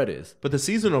where the bread is. But the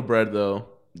seasonal bread though,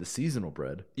 the seasonal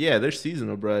bread. Yeah, there's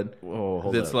seasonal bread. Whoa,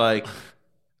 hold that's up.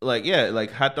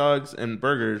 like hot dogs and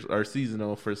burgers are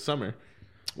seasonal for summer.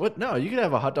 What? No, you can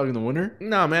have a hot dog in the winter.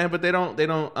 No, man, but they don't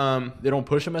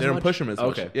push them as much. They don't push them as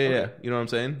much. Okay. Yeah. You know what I'm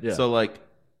saying? Yeah. So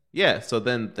so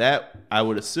then that I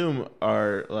would assume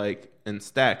are like in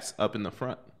stacks up in the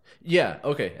front. Yeah,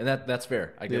 okay, and that's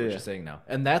fair. I get what you're saying now,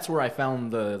 and that's where I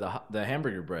found the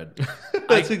hamburger bread.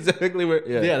 That's exactly where.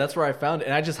 Yeah, that's where I found it,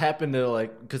 and I just happened to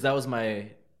because that was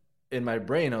in my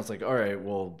brain. I was like, all right,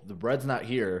 well, the bread's not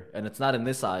here, and it's not in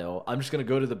this aisle. I'm just gonna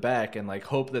go to the back and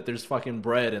hope that there's fucking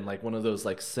bread in one of those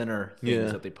center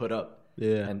things that they put up.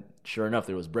 Yeah, and sure enough,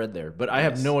 there was bread there, but I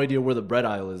have no idea where the bread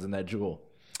aisle is in that Jewel.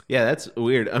 Yeah, that's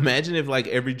weird. Imagine if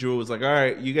every Jewel was like, all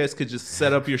right, you guys could just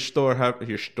set up your store.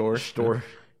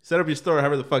 Set up your store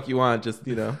however the fuck you want. Just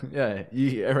Yeah,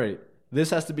 all right. This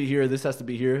has to be here. This has to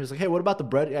be here. It's like, hey, what about the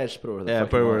bread? Yeah, just put it where the fuck you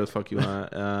want. Put it where the fuck you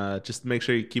want. Just make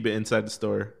sure you keep it inside the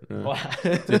store.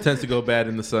 It tends to go bad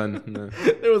in the sun. No.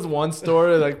 There was one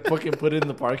store fucking put it in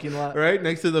the parking lot, right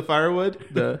next to the firewood.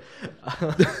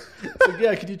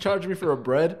 Yeah, could you charge me for a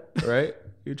bread? Right,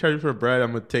 you charge me for a bread.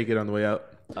 I'm gonna take it on the way out.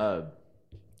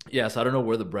 Yeah, so I don't know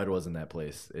where the bread was in that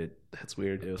place. That's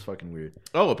weird. It was fucking weird.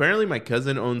 Oh, apparently my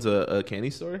cousin owns a candy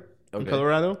store in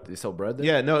Colorado. They sell bread there?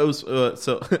 Yeah, no, it was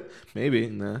so maybe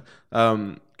nah.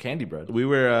 Candy bread. We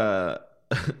were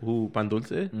pan dulce.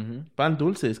 Mm-hmm. Pan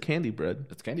dulce is candy bread.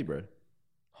 It's candy bread.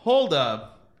 Hold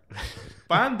up,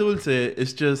 pan dulce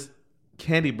is just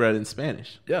candy bread in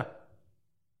Spanish. Yeah,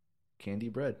 candy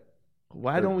bread.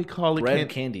 Why don't we call it bread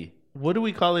candy? What do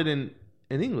we call it in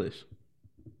English?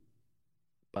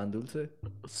 Pan dulce?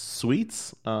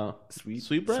 Sweets?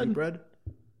 Sweet bread? Sweet bread?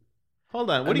 Hold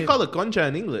on. What do you call a concha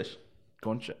in English?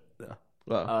 Concha. Yeah.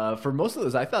 Wow. For most of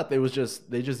those, I thought they just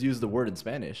used the word in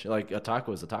Spanish. Like a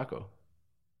taco is a taco.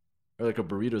 Or like a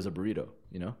burrito is a burrito,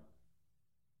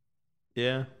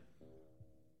 Yeah.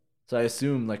 So I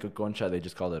assume a concha, they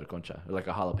just called it a concha. Or like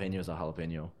a jalapeno is a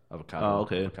jalapeno. Avocado. Oh,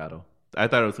 okay. Avocado. I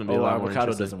thought it was going to be a lot more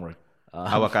avocado doesn't work.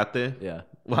 Aguacate? Yeah.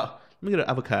 Wow. Let me get an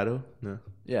avocado. No.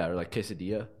 Yeah, or like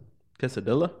quesadilla.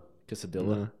 Quesadilla?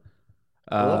 Quesadilla.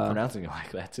 I love pronouncing it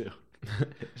like that too.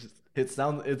 It's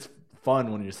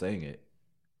fun when you're saying it.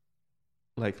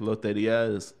 Like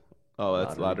loteria is. Oh,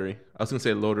 that's lottery. I was gonna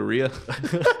say loteria.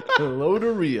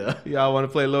 Loteria. Y'all want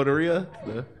to play loteria?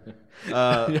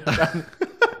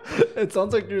 It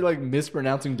sounds like you're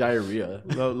mispronouncing diarrhea.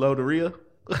 Loteria.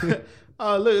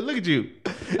 Oh, look at you.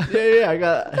 Yeah.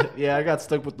 I got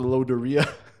stuck with the loteria.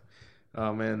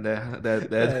 Oh man,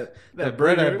 that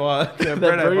bread I bought. That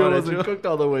burger wasn't cooked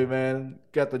all the way, man.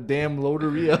 Got the damn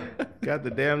loteria. Got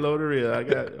the damn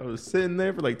loteria. I was sitting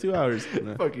there for 2 hours.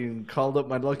 Fucking called up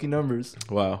my lucky numbers.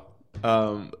 Wow.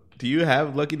 Do you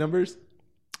have lucky numbers?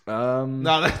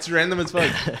 No, that's random as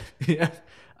fuck. Yeah,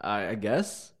 I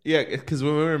guess. Yeah, because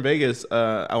when we were in Vegas,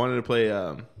 I wanted to play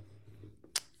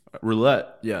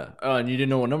roulette. Yeah. Oh, and you didn't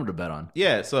know what number to bet on.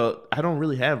 Yeah, so I don't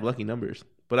really have lucky numbers,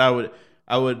 but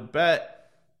I would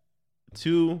bet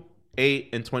 2 8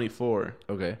 and 24.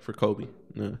 Okay. For Kobe.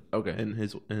 Yeah. Okay. And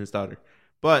his daughter.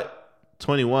 But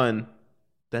 21,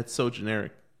 that's so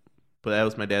generic. But that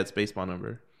was my dad's baseball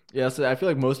number. Yeah, so I feel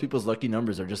like most people's lucky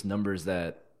numbers are just numbers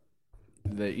that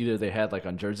either they had like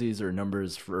on jerseys or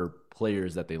numbers for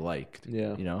players that they liked.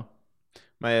 Yeah. You know?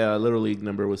 My Little League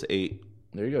number was 8.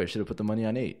 There you go. You should have put the money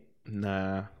on 8.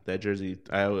 Nah, that jersey.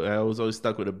 I was always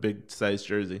stuck with a big size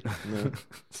jersey. No.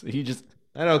 So you just...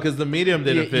 I know, because the medium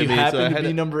didn't fit me. You So I happened had to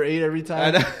be number 8 every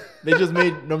time? They just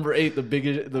made number 8 the big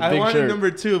I wanted shirt.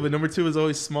 number 2, but number 2 was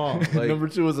always small. Like, number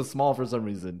 2 was a small for some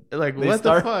reason. Like, what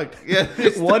the fuck? Yeah,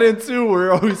 1 and 2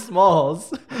 were always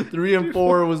smalls. 3 and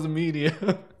 4 was the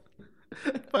medium.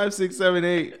 5, 6, 7,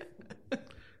 8.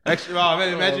 Extra. Oh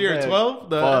man, imagine you're a 12.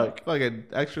 The fucking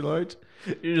extra large.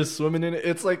 You're just swimming in it.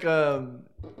 It's like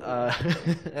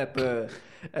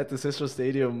at the Cicero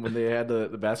Stadium when they had the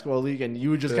basketball league, and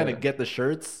you would just kind of get the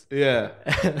shirts. Yeah.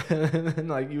 And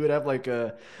like you would have like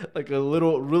a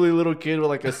really little kid with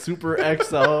like a super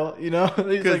XL, you know?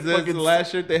 Because that's the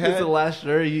last shirt they had. It's the last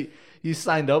shirt. He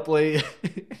signed up late.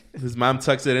 His mom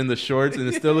tucks it in the shorts, and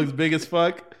it still looks big as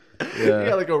fuck. Yeah. He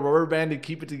got like a rubber band to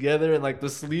keep it together, and like the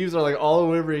sleeves are like all the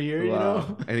way over here, you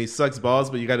know? And he sucks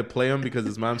balls, but you got to play him because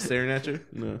his mom's staring at you.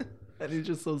 No. And he's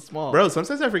just so small. Bro,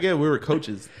 sometimes I forget we were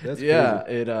coaches. That's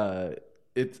crazy.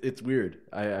 It's weird.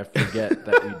 I forget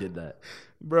that we did that.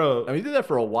 Bro. I mean, we did that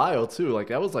for a while too. Like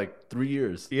that was like 3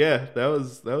 years. Yeah, that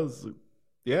was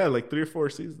like 3 or 4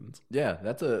 seasons. Yeah,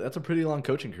 that's a pretty long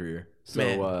coaching career.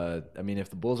 So I mean,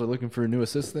 if the Bulls are looking for a new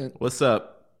assistant, what's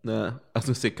up? I was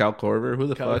gonna say Kyle Korver. Who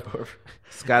the fuck? Korver.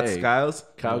 Scott Skiles.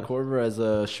 Kyle Korver as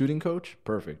a shooting coach.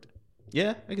 Perfect.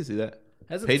 Yeah, I can see that.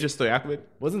 Peja Stojakovic.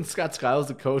 Wasn't Scott Skiles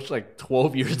the coach like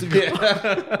 12 years ago?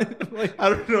 Yeah. Like, I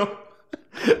don't know.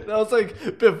 That was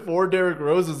like before Derrick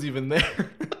Rose was even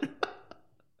there.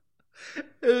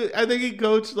 I think he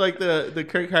coached like the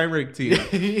Kirk Heinrich team.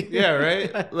 Yeah,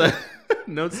 right? Like,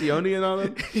 Nocioni and all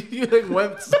them. He like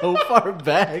went so far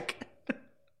back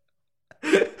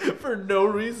for no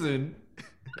reason.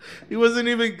 He wasn't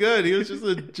even good. He was just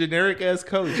a generic ass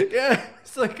coach. Yeah,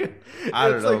 it's like I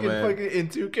don't know, man. In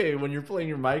 2K when you're playing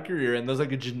your My Career and there's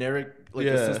like a generic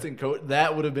assistant coach.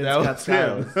 That would have been Scott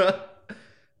Skiles.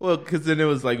 Well, because then it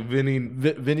was like Vinny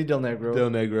Del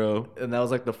Negro. And that was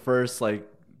like the first like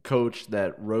coach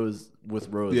that rose with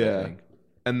Rose. Yeah, I think.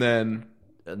 And then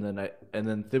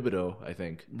Thibodeau. I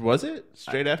think was it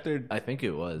straight after? I think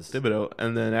it was Thibodeau,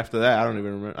 and then after that, I don't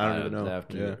even remember. I don't even know.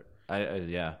 After,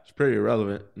 yeah, it's pretty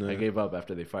irrelevant. No. I gave up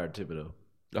after they fired Thibodeau.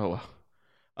 Oh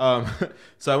wow.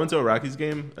 So I went to a Rockies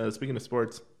game. Speaking of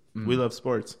sports, we love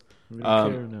sports.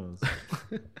 Knows.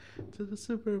 To the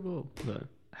Super Bowl.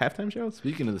 Halftime show?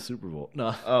 Speaking of the Super Bowl.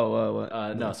 No. Oh,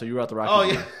 what? No, so you were at the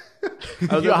Rockies game.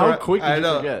 How quick did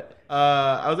you forget?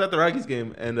 I was at the Rockies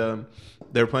game, and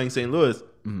they were playing St. Louis.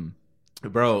 Mm-hmm.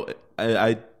 Bro,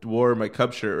 I wore my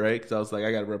Cubs shirt, right? Because I was like,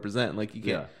 I got to represent. Like, you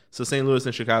can't. Yeah. So St. Louis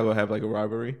and Chicago have like a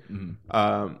rivalry.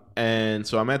 Mm-hmm. And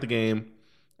so I'm at the game.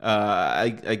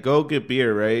 I go get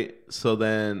beer, right? So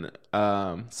then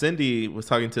Cindy was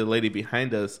talking to the lady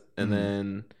behind us, and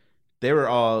then they were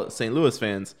all St. Louis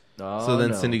fans. Oh, so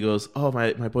then Cindy goes, "Oh,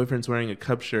 my boyfriend's wearing a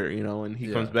Cub shirt, you know, and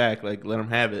he comes back, like, let him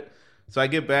have it." So I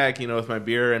get back, you know, with my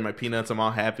beer and my peanuts. I'm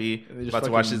all happy, about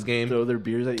to watch this game. Throw their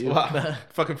beers at you. Wow.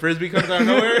 Fucking Frisbee comes out of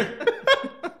nowhere.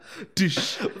 What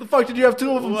the fuck did you have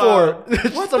 2 of them for?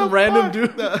 What some random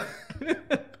dude.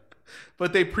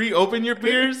 But they pre-open your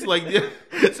beers, like,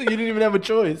 so you didn't even have a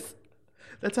choice.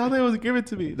 That's how they was given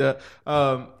to me.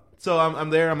 So I'm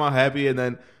there, I'm all happy, and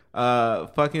then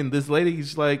fucking this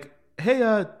lady's like,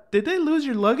 "Hey, did they lose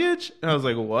your luggage?" And I was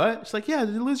like, "What?" She's like, "Yeah,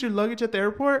 did they lose your luggage at the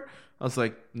airport?" I was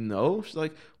like, "No." She's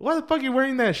like, "Why the fuck are you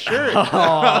wearing that shirt?"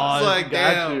 I was like,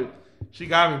 "Damn." She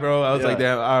got me, bro. I was like,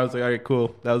 "Damn." I was like, "All right,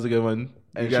 cool. That was a good one."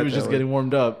 And she was just getting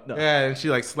warmed up. No. Yeah, and she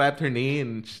like slapped her knee,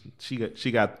 and she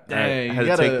got. Dang, I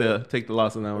had to take the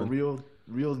loss on that one.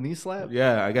 Real knee slap.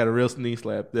 Yeah, I got a real knee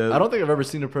slap. I don't think I've ever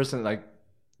seen a person like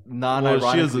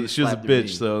non-ironically. She was a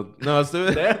bitch. So no, let's do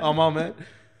it. I'm all mad.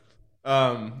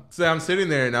 So I'm sitting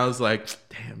there, and I was like,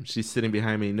 "Damn, she's sitting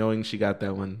behind me, knowing she got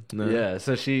that one." No. Yeah,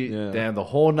 so damn, the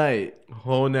whole night,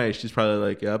 she's probably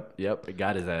like, "Yep, it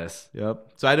got his ass."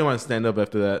 Yep. So I didn't want to stand up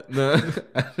after that. No,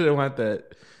 I didn't want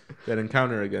that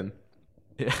encounter again.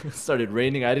 Yeah, it started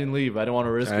raining. I didn't leave. I didn't want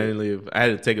to risk it. I didn't leave. I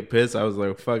had to take a piss. I was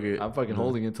like, "Fuck it." I'm fucking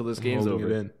holding it until this game's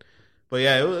over. But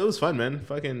yeah, it was fun, man.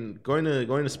 Fucking going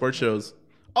to sports shows.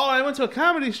 Oh, I went to a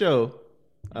comedy show.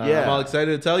 I'm all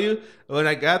excited to tell you. When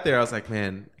I got there, I was like,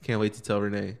 "Man, I can't wait to tell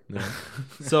Renee." No.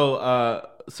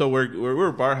 So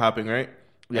we're bar hopping, right?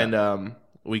 Yeah. And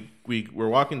we were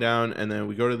walking down, and then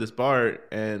we go to this bar,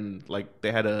 and like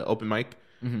they had an open mic.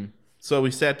 Mm-hmm. So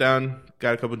we sat down,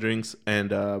 got a couple drinks,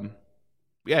 and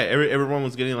everyone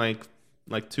was getting like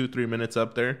 2-3 minutes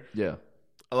up there. Yeah,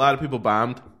 a lot of people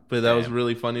bombed, but that was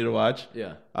really funny to watch.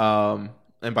 Yeah.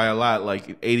 And by a lot,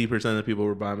 like 80% of the people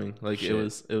were bombing. Like Shit.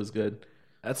 it was good.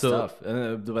 That's tough.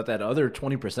 And but that other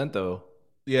 20% though.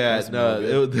 Yeah,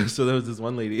 no. So there was this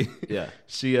one lady. Yeah.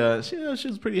 She was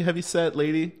a pretty heavy set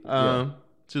lady.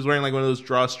 She was wearing like one of those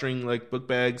drawstring like book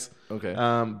bags. Okay.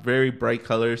 Very bright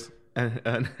colors.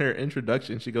 And her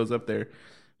introduction, she goes up there.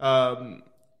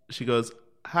 She goes,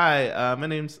 "Hi, my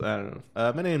name's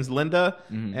Linda,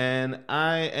 and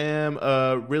I am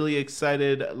a really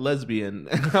excited lesbian."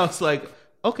 And I was like,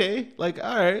 "Okay, like,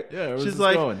 all right." Yeah. She's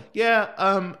like, going?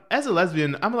 "Yeah, as a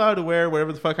lesbian, I'm allowed to wear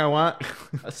whatever the fuck I want.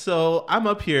 So I'm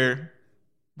up here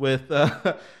with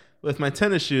my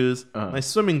tennis shoes, my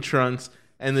swimming trunks,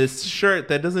 and this shirt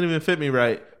that doesn't even fit me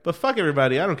right. But fuck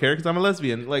everybody, I don't care because I'm a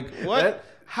lesbian. Like, what?"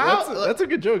 That's a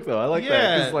good joke though. I like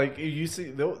that because like you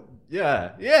see,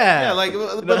 yeah. Like,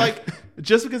 but like,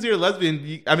 just because you're a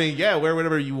lesbian, wear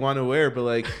whatever you want to wear. But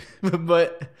like,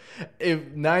 but if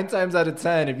 9 times out of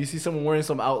 10, if you see someone wearing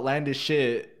some outlandish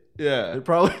shit, they're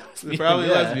probably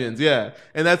lesbians. Yeah,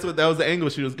 and that was the angle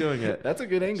she was going at. That's a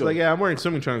good angle. She's like, I'm wearing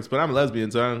swimming trunks, but I'm a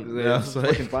lesbian, so it's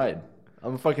fucking fine.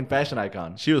 I'm a fucking fashion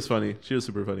icon. She was funny. She was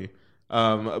super funny.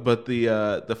 But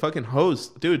the fucking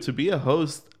host, dude, to be a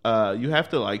host, you have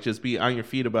to like just be on your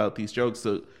feet about these jokes.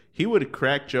 So he would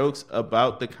crack jokes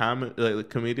about the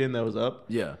comedian that was up.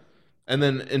 Yeah. And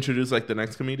then introduce like the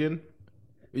next comedian.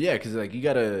 Yeah, because like you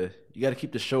gotta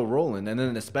keep the show rolling, and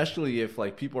then especially if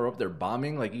like people are up there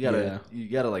bombing, like you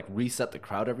gotta like reset the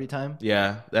crowd every time.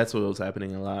 Yeah, that's what was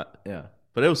happening a lot. Yeah.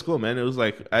 But it was cool, man. It was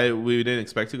like we didn't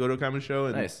expect to go to a comedy show,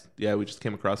 and nice. Yeah, we just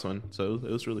came across one, so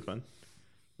it was really fun.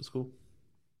 It was cool.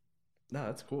 No,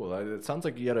 that's cool. It sounds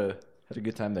like you had a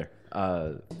good time there.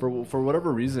 For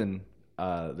whatever reason,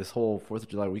 this whole 4th of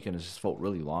July weekend has just felt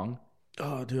really long.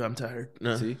 Oh, dude, I'm tired.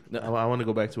 No. See, I want to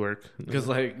go back to work because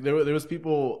like there was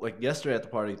people like yesterday at the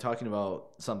party talking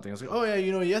about something. I was like, oh yeah,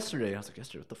 yesterday. I was like,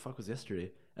 yesterday, what the fuck was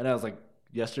yesterday? And I was like,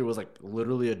 yesterday was like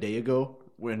literally a day ago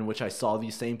in which I saw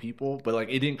these same people, but like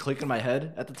it didn't click in my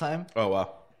head at the time. Oh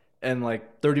wow. And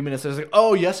like 30 minutes, I was like,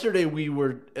 oh, yesterday we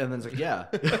were, and then it's like, yeah.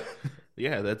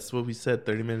 Yeah, that's what we said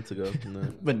 30 minutes ago. No.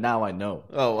 But now I know.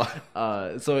 Oh,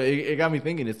 wow. So it got me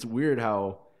thinking. It's weird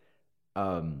how,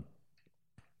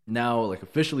 now like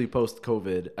officially post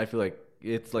COVID, I feel like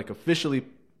it's like officially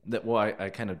that. Well, I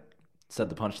kind of said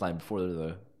the punchline before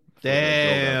the.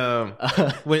 Damn.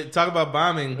 When talk about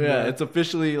bombing. Yeah, it's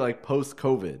officially like post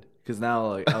COVID because now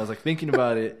like I was like thinking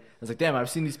about it. I was like, damn, I've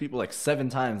seen these people like 7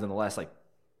 times in the last like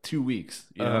 2 weeks.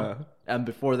 You know, and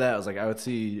before that, I was like, I would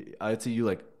see you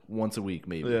like once a week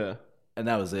maybe. Yeah, and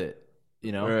that was it.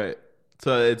 You know, right?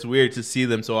 So it's weird to see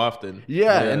them so often.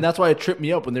 Yeah, and that's why it tripped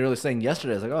me up when they were saying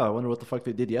yesterday. I was like, oh, I wonder what the fuck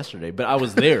they did yesterday. But I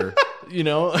was there, you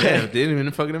know. Yeah, they didn't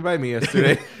even fucking invite me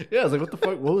yesterday. Yeah, I was like, what the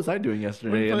fuck? What was I doing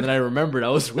yesterday? And then I remembered I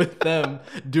was with them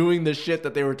doing the shit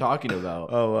that they were talking about.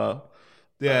 Oh wow.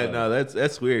 Yeah, no,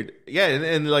 that's weird. Yeah,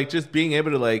 and like just being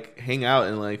able to like hang out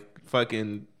and like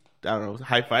fucking I don't know,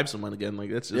 high five someone again.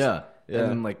 Like that's just yeah. And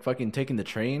then like fucking taking the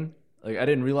train. Like I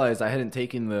didn't realize I hadn't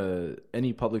taken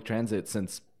any public transit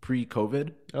since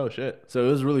pre-COVID. Oh shit! So it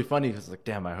was really funny because like,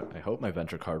 damn, I hope my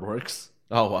Venture card works.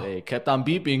 Oh wow! They kept on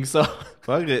beeping, so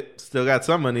fuck it. Still got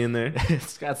some money in there.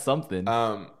 It's got something.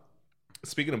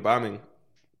 Speaking of bombing,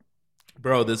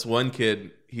 bro, this one kid,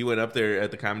 he went up there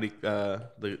at the comedy the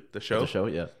show. The show,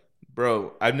 yeah.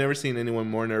 Bro, I've never seen anyone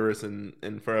more nervous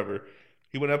in forever.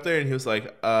 He went up there and he was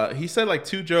like, he said like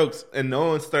 2 jokes and no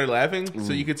one started laughing,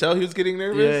 so you could tell he was getting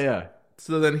nervous. Yeah.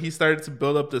 So then he started to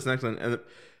build up this next one, and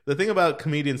the thing about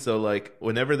comedians, though, like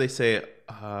whenever they say,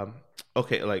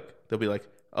 okay, like they'll be like,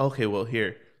 okay, well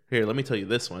here, let me tell you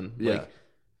this one. Yeah.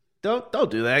 Like, don't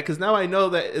do that because now I know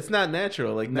that it's not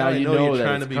natural. Like now I know you're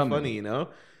trying to be funny, you know.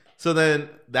 So then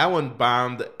that one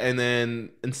bombed, and then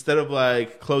instead of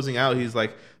like closing out, he's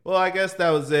like, well, I guess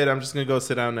that was it. I'm just gonna go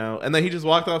sit down now. And then he just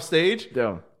walked off stage.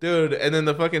 Yeah. Dude, and then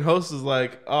the fucking host was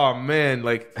like, oh man,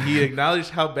 like he acknowledged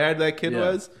how bad that kid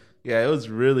was. Yeah, it was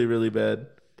really, really bad.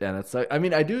 Yeah, that's like, I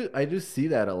mean, I do see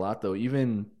that a lot though.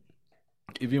 Even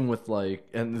with like,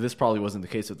 and this probably wasn't the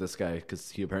case with this guy because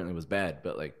he apparently was bad,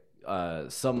 but like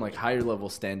some like higher level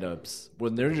stand-ups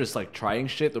when they're just like trying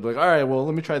shit, they'll be like, all right, well,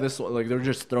 let me try this one. Like they're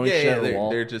just throwing shit at the wall.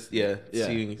 They're just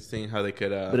seeing how they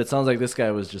could. But it sounds like this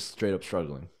guy was just straight up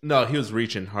struggling. No, he was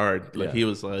reaching hard. Like he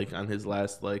was like on his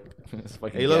last like. He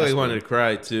looked like he wanted to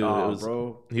cry too. Oh,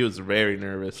 bro, he was very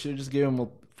nervous. Should have just gave him a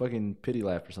fucking pity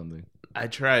laugh or something. I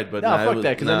tried, but fuck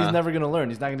that, because then he's never gonna learn.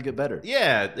 He's not gonna get better.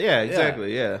 Yeah,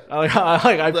 exactly. Yeah.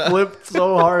 I flipped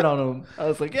so hard on him. I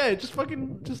was like, yeah,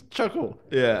 just chuckle.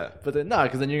 Yeah. But then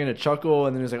because then you're gonna chuckle,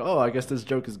 and then he's like, oh, I guess this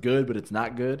joke is good, but it's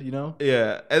not good, you know?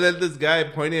 Yeah. And then this guy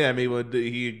pointed at me when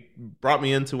he brought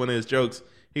me into one of his jokes.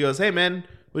 He goes, "Hey man,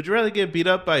 would you rather get beat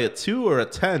up by a 2 or a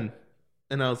 10?"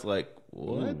 And I was like,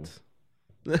 "What?"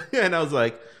 And I was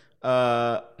like,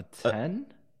 a 10?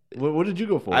 What did you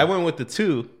go for? I went with the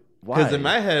 2. Why? Because in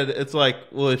my head, it's like,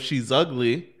 well, if she's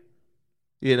ugly,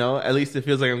 you know, at least it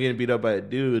feels like I'm getting beat up by a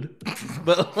dude.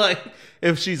 But like,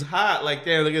 if she's hot, like,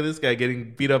 damn, look at this guy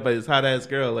getting beat up by this hot ass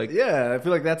girl. Like, yeah, I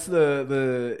feel like that's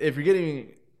the if you're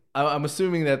getting, I'm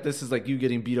assuming that this is like you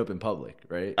getting beat up in public,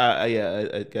 right? Yeah,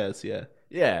 I guess, yeah.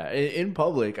 Yeah, in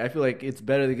public, I feel like it's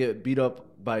better to get beat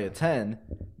up by a 10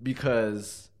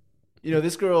 because, you know,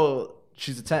 this girl,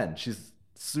 she's a 10. She's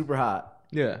super hot.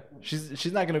 Yeah.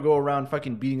 She's not going to go around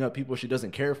fucking beating up people she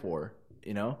doesn't care for,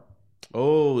 you know?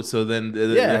 Oh, so then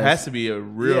there has to be a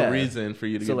real reason for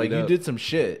you to get beat up. So, like, you did some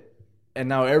shit, and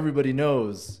now everybody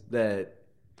knows that.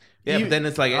 Yeah, but then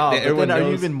it's like everyone knows. Are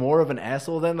you even more of an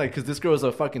asshole then? Like, because this girl's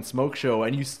a fucking smoke show,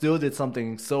 and you still did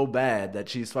something so bad that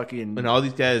she's fucking. And all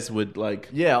these guys would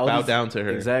bow down to her.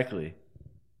 Exactly.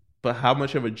 But how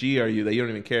much of a G are you that you don't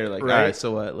even care? Like, right. All right,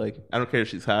 so what? Like, I don't care if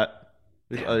she's hot.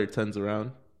 There's other 10s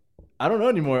around. I don't know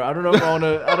anymore. I don't know if I want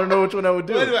to. I don't know which one I would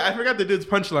do. Well, anyway, I forgot the dude's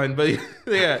punchline, but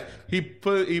yeah, he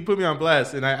put me on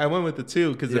blast, and I went with the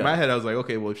 2 because in my head I was like,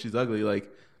 okay, well if she's ugly,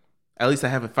 like at least I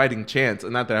have a fighting chance,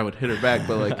 and not that I would hit her back,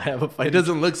 but like it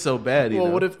doesn't look so bad.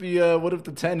 Well, what if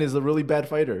the 10 is a really bad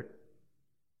fighter,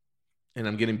 and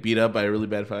I'm getting beat up by a really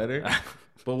bad fighter?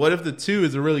 But what if the 2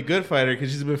 is a really good fighter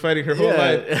because she's been fighting her whole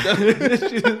life?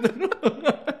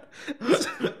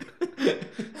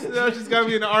 No, she's got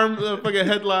me in an arm, fucking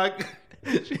headlock.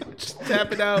 She's just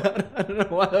tapping out. I don't know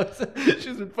why.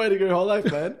 She's been fighting her whole life,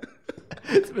 man.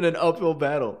 It's been an uphill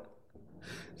battle.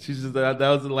 She's just that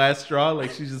was the last straw.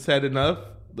 Like she just had enough.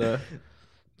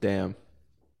 Damn.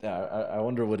 Yeah, I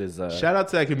wonder what his. Shout out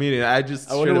to that comedian. I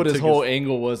wonder what his whole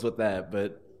angle was with that,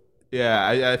 but.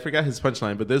 Yeah, I forgot his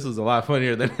punchline, but this was a lot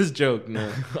funnier than his joke.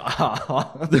 No.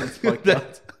 That's fucked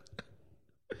up.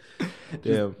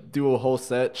 Damn. Do a whole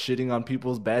set shitting on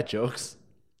people's bad jokes.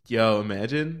 Yo,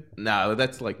 imagine. Nah,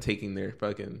 that's like taking their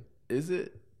fucking. Is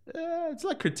it? It's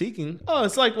like critiquing. Oh,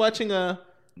 it's like watching a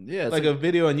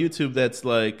video on YouTube that's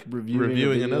like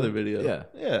reviewing another video.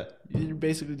 Yeah. You're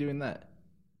basically doing that.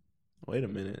 Wait a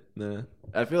minute. Nah.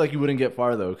 I feel like you wouldn't get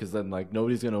far though, because then like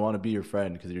nobody's gonna want to be your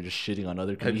friend because you're just shitting on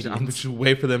other comedians. I'm just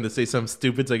wait for them to say something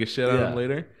stupid so I can shit on them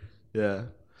later. Yeah.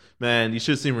 Man, you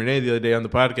should have seen Renee the other day on the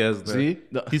podcast. See?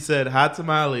 No. He said, hot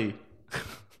tamale.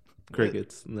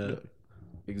 Crickets. No.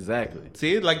 Exactly.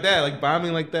 See? Like that. Like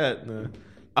bombing like that. No.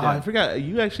 Oh, I forgot.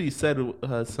 You actually said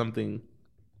something.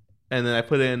 And then I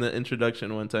put it in the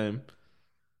introduction one time.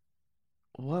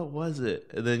 What was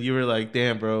it? And then you were like,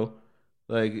 damn, bro.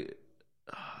 Like,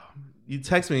 you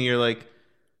text me and you're like,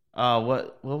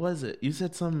 what was it? You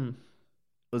said some.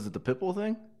 Was it the Pitbull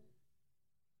thing?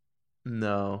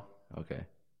 No. Okay.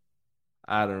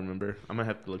 I don't remember. I'm gonna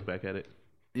have to look back at it.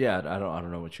 Yeah, I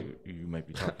don't know what you might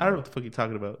be talking about. I don't know what the fuck you're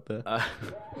talking about. But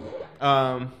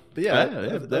yeah,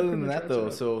 other than that though,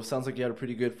 so it sounds like you had a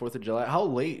pretty good 4th of July. How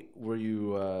late were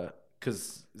you?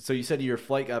 Because so you said your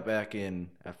flight got back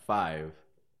in at 5,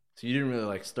 so you didn't really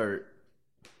like start.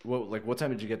 What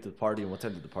time did you get to the party and what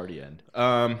time did the party end?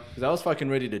 Because I was fucking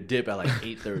ready to dip at like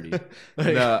 8:30.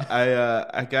 No,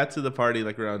 I got to the party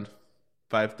like around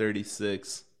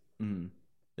 5:36. Mm-hmm.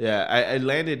 Yeah, I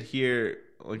landed here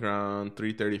like around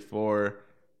 3:34,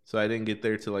 so I didn't get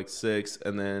there till like 6,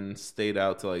 and then stayed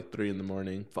out till like 3 in the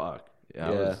morning. Fuck.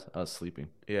 Yeah. I was sleeping.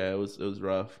 Yeah, it was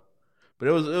rough, but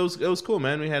it was cool,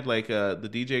 man. We had like the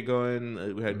DJ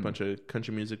going. We had a bunch of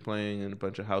country music playing and a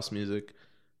bunch of house music.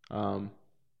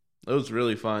 It was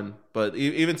really fun. But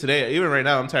even today, even right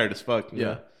now, I'm tired as fuck.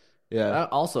 Yeah. Yeah.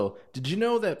 Also, did you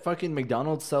know that fucking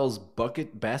McDonald's sells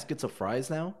baskets of fries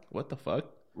now? What the fuck?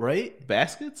 Right?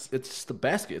 Baskets? It's just a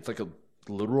basket. It's like a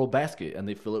literal basket, and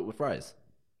they fill it with fries.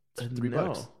 It's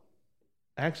 $3.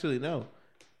 Actually, no.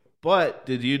 But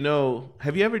did you know?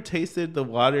 Have you ever tasted the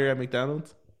water at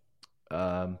McDonald's?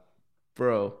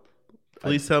 Bro,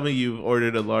 please tell me you've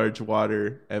ordered a large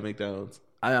water at McDonald's.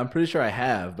 I'm pretty sure I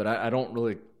have, but I don't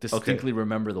really distinctly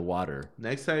remember the water.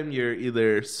 Next time you're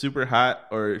either super hot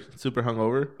or super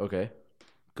hungover,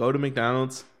 go to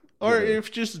McDonald's. Or if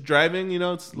you're just driving,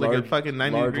 it's like a fucking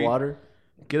 90 large degree. Water.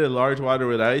 Get a large water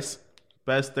with ice.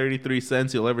 Best 33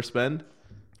 cents you'll ever spend.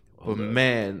 But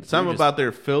man, something about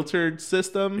their filtered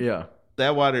system. Yeah.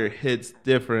 that water hits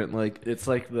different. Like it's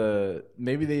like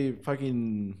maybe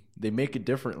they make it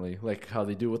differently, like how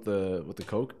they do with the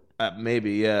Coke.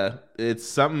 Maybe, yeah. It's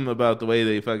something about the way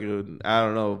they fucking, I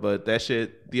don't know, but that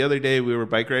shit. The other day we were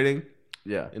bike riding.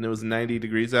 Yeah, and it was 90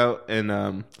 degrees out, and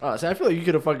so I feel like you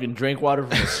could have fucking drank water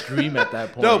from a stream at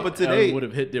that point. No, but today would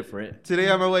have hit different. Today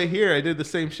on my way here, I did the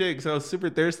same shit because I was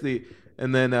super thirsty,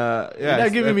 and then you're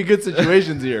not giving me good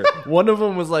situations here. One of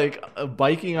them was like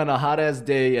biking on a hot ass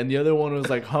day, and the other one was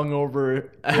like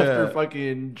hungover after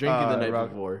fucking drinking the night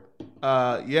before.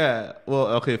 Yeah. Well,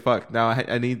 okay, fuck. Now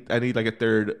I need like a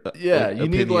third. You opinion.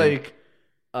 Need like.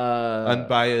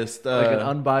 Unbiased, like an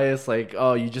unbiased, like,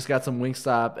 oh, you just got some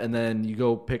Wingstop and then you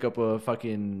go pick up a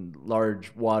fucking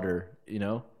large water, you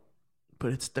know?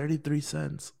 But it's 33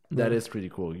 cents. That is pretty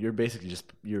cool. You're basically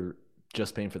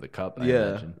just paying for the cup. I yeah,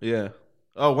 imagine. Yeah.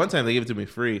 Oh, one time they gave it to me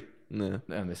free. Nah.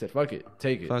 And they said, "Fuck it,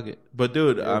 take it." Fuck it. But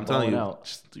dude, I'm telling you,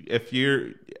 if you're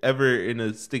ever in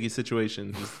a sticky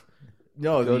situation, just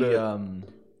no,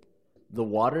 the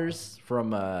waters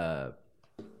from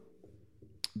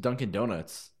Dunkin'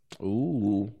 Donuts.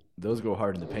 Ooh, those go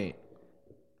hard in the paint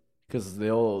because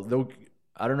they'll.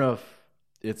 I don't know if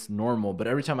it's normal, but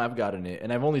every time I've gotten it,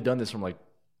 and I've only done this from like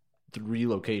 3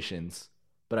 locations,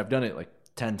 but I've done it like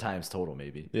 10 times total,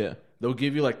 maybe. Yeah, they'll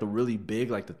give you like the really big,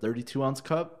 like the 32-ounce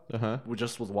cup,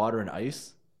 with water and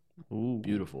ice. Ooh,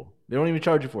 beautiful. They don't even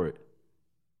charge you for it.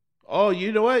 Oh,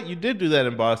 you know what? You did do that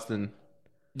in Boston.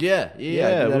 Yeah. We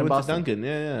went to Dunkin'.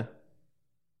 Yeah.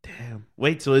 Damn.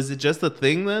 Wait, so is it just a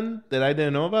thing then that I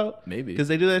didn't know about? Maybe. Because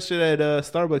they do that shit at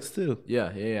Starbucks too. Yeah.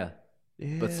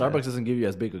 But Starbucks doesn't give you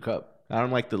as big a cup. I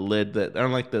don't like the lid I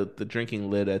don't like the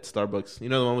drinking lid at Starbucks. You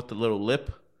know the one with the little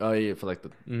lip? Oh yeah, for like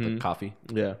the coffee.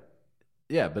 Yeah.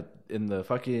 Yeah, but in the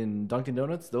fucking Dunkin'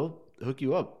 Donuts, they'll hook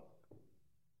you up.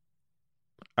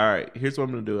 All right, here's what I'm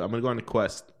gonna do. I'm gonna go on a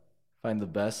quest. Find the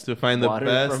best. To find the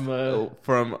best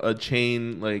from a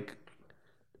chain like.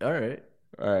 All right.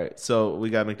 So we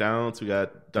got McDonald's, we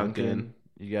got Dunkin'.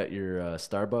 You got your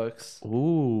Starbucks.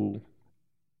 Ooh.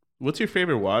 What's your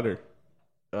favorite water?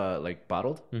 Like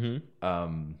bottled?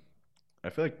 Mm-hmm. I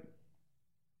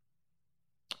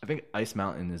think Ice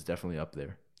Mountain is definitely up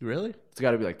there. Really? It's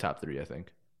got to be like top 3, I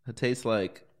think. It tastes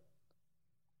like...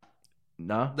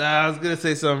 Nah, I was going to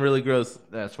say something really gross.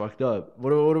 That's fucked up.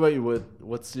 What about you?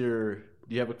 What's your... Do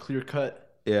you have a clear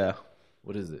cut? Yeah.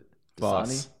 What is it?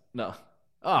 Boss. No.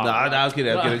 Oh, no, I was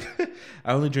kidding. I'm kidding.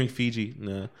 I only drink Fiji.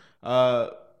 No.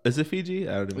 Is it Fiji?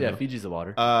 I don't even know. Yeah, Fiji's the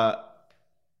water.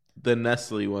 The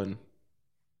Nestle one.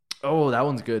 Oh, that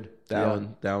one's good. That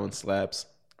one slaps.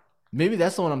 Maybe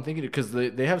that's the one I'm thinking of because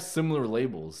they have similar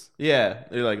labels. Yeah,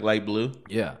 they're like light blue.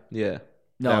 Yeah.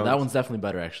 No, that one's definitely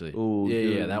better actually. Ooh,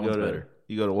 yeah, that one's better.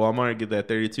 You go to Walmart, get that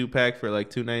 32 pack for like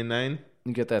 $2.99.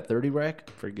 You get that 30 rack.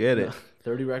 Forget it.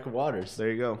 30 rack of waters. There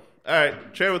you go. All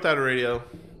right, Trade Without a Radio.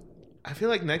 I feel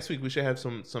like next week we should have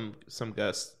some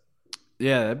guests.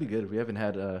 Yeah, that'd be good. We haven't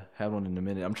had one in a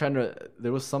minute. I'm trying to.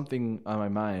 There was something on my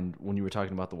mind when you were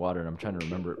talking about the water, and I'm trying to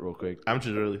remember it real quick. I'm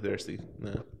just really thirsty.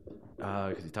 No.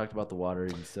 Because you talked about the water.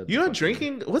 You said you're not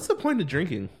drinking. What's the point of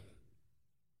drinking?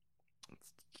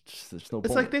 There's no point.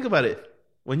 It's like, think about it.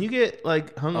 When you get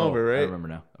like hungover, right? I remember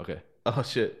now. Okay. Oh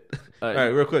shit! All right,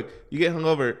 real quick. You get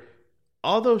hungover.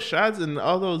 All those shots and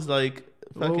all those like.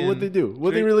 What they do?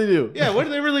 What they really do? Yeah, what do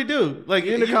they really do? Like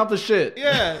you didn't accomplish shit.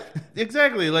 Yeah,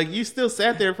 exactly. Like you still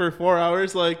sat there for 4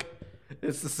 hours. Like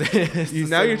it's the same.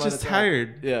 Now you're just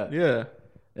tired. Yeah.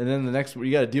 And then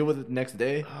you got to deal with it the next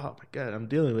day. Oh my god, I'm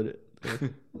dealing with it.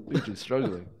 You're just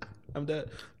struggling. I'm dead.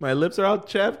 My lips are all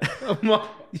chapped.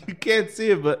 You can't see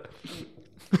it, but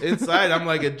inside I'm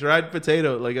like a dried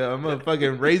potato. Like I'm a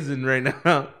fucking raisin right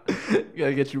now.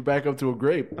 Gotta get you back up to a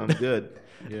grape. I'm good.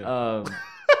 Yeah.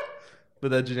 But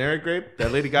that generic grape,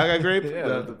 that Lady Gaga grape,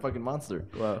 the fucking Monster.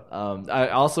 Wow. I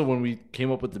also, when we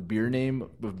came up with the beer name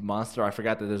of Monster, I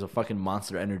forgot that there's a fucking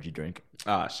Monster energy drink.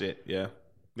 Ah, shit. Yeah.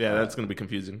 Yeah, that's gonna be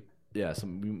confusing. Yeah, so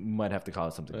we might have to call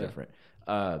it something different.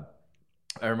 I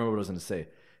remember what I was gonna say.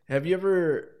 Have you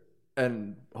ever?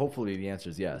 And hopefully the answer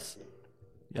is yes.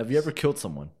 Have you ever killed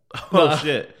someone? Oh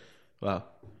shit! Wow.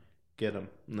 Get him.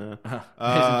 No. Ladies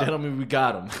and gentlemen, we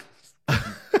got him.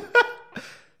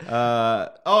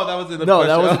 That was in the question. No,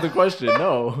 that wasn't the question.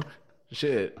 No.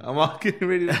 Shit. I'm all getting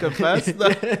ready to confess.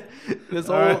 This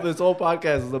whole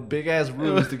podcast is a big ass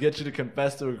ruse to get you to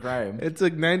confess to a crime. It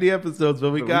took 90 episodes,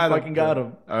 but we got him. Fucking got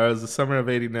him. It was the summer of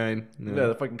 '89. No. Yeah,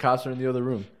 the fucking cops are in the other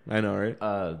room. I know, right?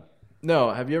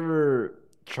 No. Have you ever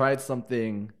tried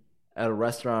something at a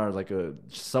restaurant or like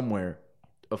somewhere,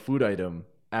 a food item,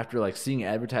 after like seeing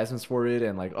advertisements for it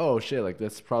and like, oh shit, like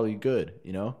that's probably good,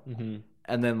 you know? Mm-hmm.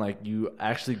 and then like you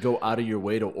actually go out of your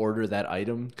way to order that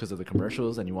item because of the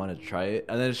commercials and you want to try it,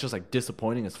 and then it's just like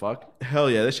disappointing as fuck. Hell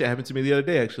yeah, that shit happened to me the other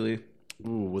day actually.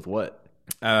 Ooh, with what?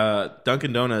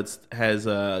 Dunkin' Donuts has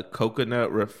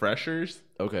coconut refreshers.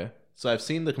 Okay. So I've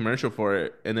seen the commercial for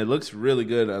it, and it looks really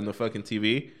good on the fucking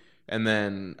TV. And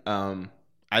then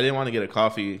I didn't want to get a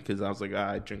coffee because I was like,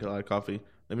 I drink a lot of coffee.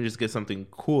 Let me just get something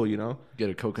cool, you know? Get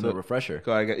a coconut refresher.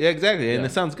 So yeah, exactly. And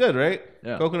it sounds good, right?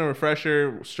 Yeah. Coconut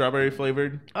refresher, strawberry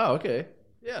flavored. Oh, okay.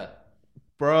 Yeah.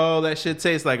 Bro, that shit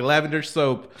tastes like lavender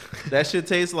soap. That shit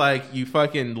tastes like you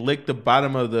fucking licked the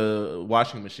bottom of the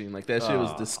washing machine. Like that shit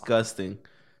was disgusting.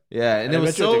 Yeah, and it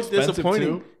was so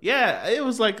disappointing. Too? Yeah, it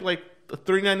was like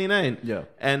 $3.99. Yeah,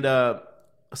 and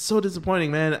so disappointing,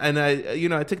 man. And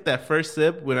I took that first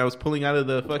sip when I was pulling out of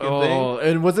the fucking thing. Oh,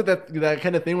 and was it that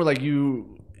kind of thing where like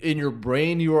you in your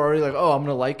brain you were already like, oh, I'm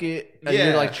gonna like it, and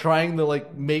you're like trying to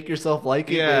like make yourself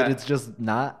like it, but it's just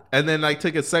not. And then I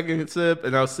took a second sip,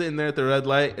 and I was sitting there at the red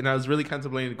light, and I was really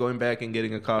contemplating going back and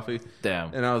getting a coffee.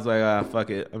 Damn. And I was like,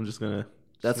 fuck it, I'm just gonna.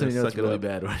 That's when you know it's really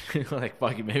bad. Like,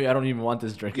 fuck it, maybe I don't even want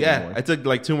this drink anymore. I took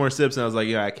like 2 more sips, and I was like,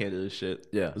 I can't do this shit.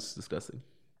 Yeah, it's disgusting.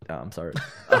 Oh, I'm sorry.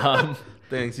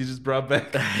 Thanks, you just brought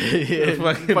back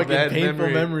fucking bad painful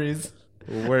memories.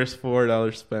 Worst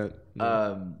 $4 spent.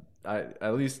 I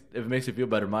at least if it makes you feel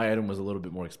better, my item was a little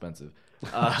bit more expensive.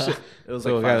 It was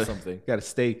like $5 something. Got a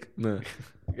steak. No.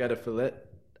 You got a fillet.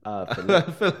 A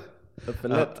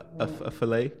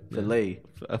fillet.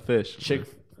 A fish.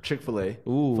 Chick-fil-A.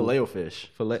 Ooh. Filet-O-Fish.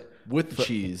 Fillet with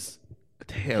cheese.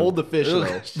 Damn. Hold the fish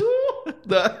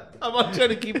though. I'm not trying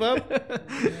to keep up.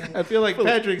 I feel like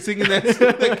Patrick singing that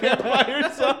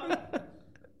campfire song.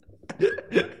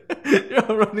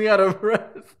 You're running out of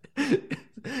breath.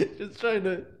 Just trying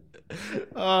to.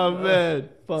 Oh man,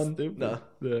 fun. Stupid. No.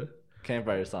 Yeah.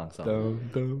 Campfire song.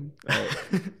 Dum.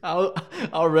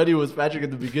 How ready was Patrick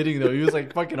at the beginning though? He was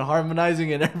like fucking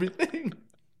harmonizing and everything.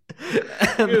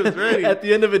 And he was ready. At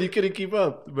the end of it, he couldn't keep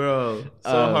up, bro. So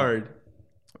hard.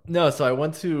 No, so I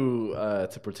went to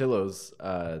Portillo's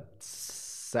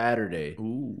Saturday.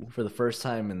 Ooh. For the first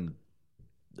time in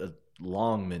a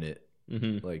long minute,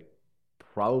 like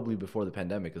probably before the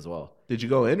pandemic as well. Did you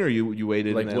go in or you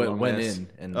waited? Like went in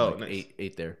and nice.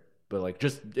 ate there, but like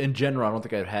just in general, I don't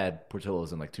think I've had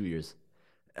Portillo's in like 2 years.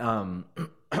 And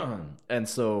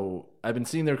so I've been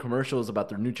seeing their commercials about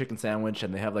their new chicken sandwich,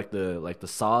 and they have like the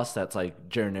sauce that's like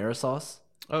marinara sauce.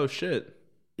 Oh shit.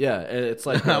 Yeah, it's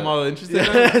like I'm all interested.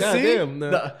 See? Damn,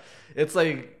 no. It's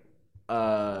like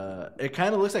it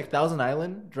kind of looks like Thousand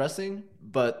Island dressing,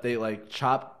 but they like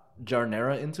chop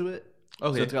marinara into it.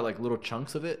 Okay, so it's got like little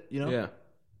chunks of it, you know. Yeah.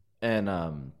 And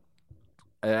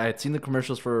I had seen the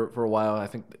commercials for a while. I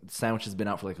think the sandwich has been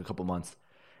out for like a couple months,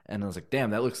 and I was like, damn,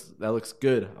 that looks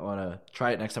good. I want to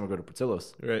try it next time I go to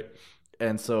Portillo's. Right.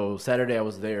 And so Saturday I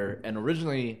was there, and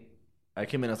originally I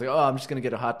came in. I was like, oh, I'm just gonna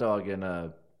get a hot dog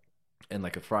and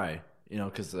like a fry, you know,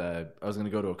 because I was going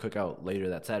to go to a cookout later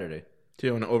that Saturday. So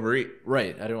you don't want to overeat?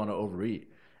 Right. I didn't want to overeat.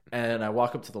 And I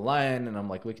walk up to the line, and I'm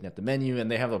like looking at the menu,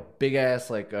 and they have a big ass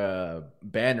like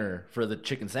banner for the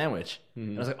chicken sandwich.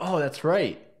 And I was like, oh, that's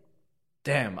right.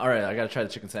 Damn. All right, I got to try the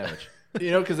chicken sandwich.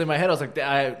 You know, because in my head I was like,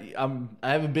 I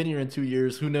haven't been here in 2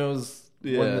 years. Who knows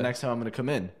when the next time I'm going to come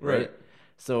in? Right.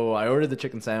 So I ordered the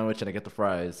chicken sandwich, and I get the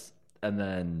fries, and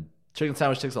then chicken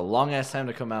sandwich takes a long ass time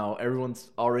to come out. Everyone's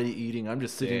already eating. I'm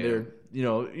just sitting there, you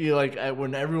know, you like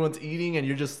when everyone's eating and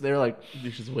you're just there like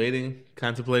you're just waiting,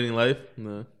 contemplating life.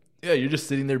 No. Yeah, you're just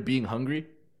sitting there being hungry.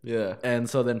 Yeah. And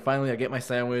so then finally I get my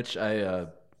sandwich. I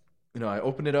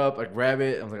open it up, I grab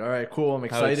it. I was like, all right, cool. I'm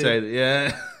excited. How excited?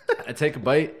 Yeah. I take a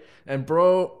bite, and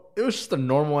bro, it was just a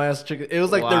normal ass chicken. It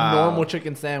was like their normal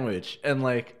chicken sandwich, and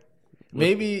like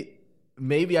maybe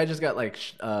I just got like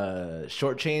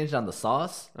shortchanged on the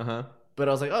sauce. But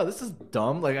I was like, oh, this is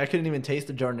dumb. Like I couldn't even taste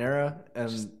the marinara, and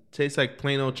just tastes like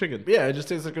plain old chicken. Yeah, it just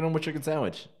tastes like a normal chicken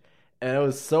sandwich. And I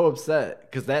was so upset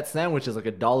because that sandwich is like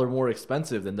 $1 more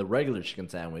expensive than the regular chicken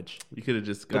sandwich. You could have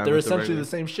just gone but they're essentially the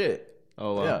same shit.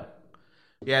 Oh wow.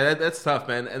 Yeah, that's tough,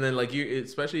 man. And then like you,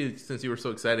 especially since you were so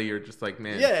excited, you're just like,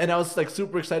 man. Yeah, and I was like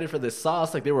super excited for this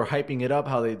sauce. Like they were hyping it up,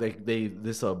 how they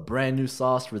this a brand new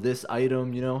sauce for this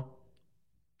item, you know.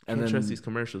 And can't trust these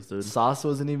commercials, dude. Sauce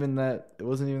wasn't even that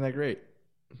great.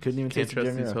 Couldn't even can't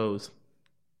trust these hoes.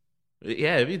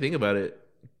 Yeah, if you think about it,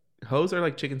 hoes are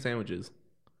like chicken sandwiches.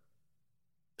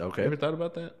 Okay. You ever thought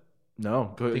about that?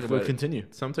 No. Go continue.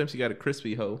 Sometimes you got a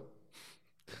crispy hoe.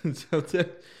 Sometimes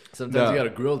you got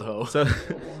a grilled hoe.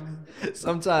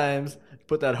 Sometimes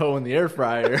put that hoe in the air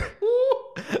fryer.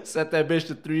 Set that bitch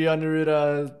to 300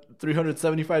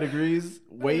 375 degrees,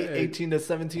 wait 18 to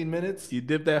 17 minutes. You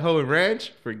dip that hoe in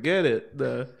ranch, forget it.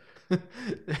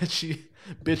 She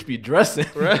bitch be dressing.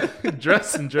 Right?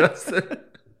 dressing. Give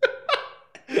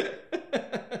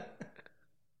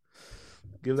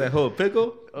that hoe a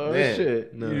pickle. Oh, man,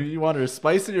 shit. No. You want her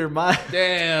spicy or mild?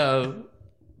 Damn.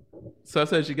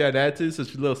 Sometimes she got an attitude, so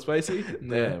she's a little spicy.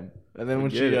 Damn. And then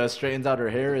when she straightens out her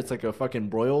hair, it's like a fucking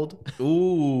broiled.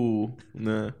 Ooh.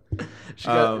 Nah.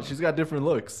 She's got different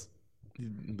looks.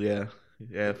 Yeah.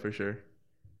 Yeah, for sure.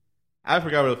 I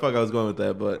forgot where the fuck I was going with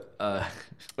that, but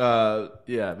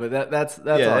yeah, but that's all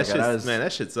I got. Man,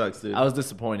 that shit sucks, dude. I was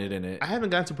disappointed in it. I haven't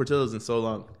gotten to Portillo's in so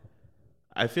long.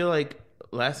 I feel like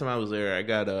last time I was there, I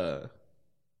got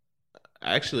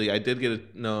actually, I did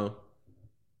get no.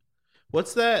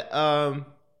 What's that?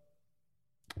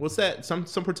 What's that? Some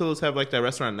Portillo's have like that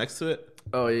restaurant next to it.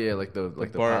 Oh yeah, like the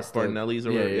pasta. Barnelli's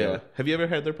or whatever. Yeah. Have you ever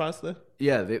had their pasta?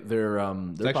 Yeah, their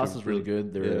pasta's really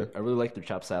good. I really like their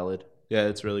chopped salad. Yeah,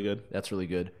 it's really good. That's really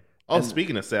good. Oh,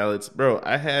 speaking of salads, bro,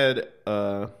 I had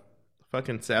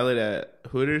fucking salad at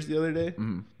Hooters the other day.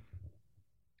 Mm-hmm.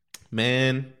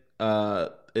 Man,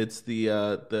 it's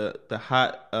the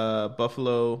hot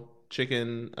buffalo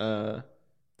chicken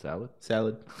salad.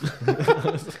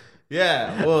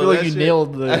 Yeah, well, I feel like you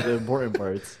nailed the important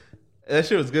parts. That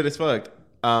shit was good as fuck.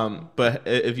 But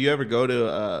if you ever go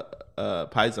to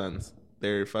Paisans,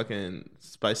 their fucking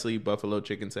spicy buffalo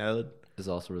chicken salad is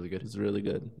also really good. It's really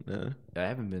good. Yeah. I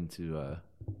haven't been to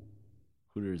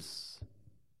Hooters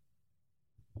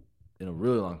in a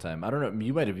really long time. I don't know.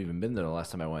 You might have even been there the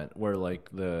last time I went, where like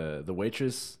the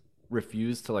waitress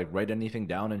refused to like write anything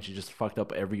down, and she just fucked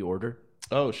up every order.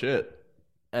 Oh shit!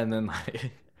 And then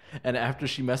like, and after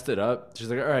she messed it up, she's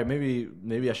like, "All right,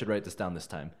 maybe I should write this down this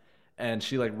time." And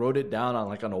she like wrote it down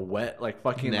on a wet like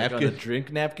fucking napkin. Like on a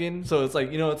drink napkin. So it's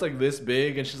like, it's like this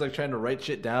big, and she's like trying to write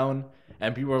shit down,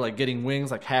 and people are like getting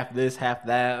wings like half this, half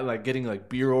that, like getting like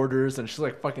beer orders, and she's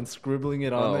like fucking scribbling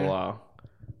it on there. Oh wow.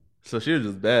 So she was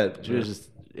just bad. She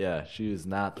was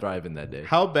not thriving that day.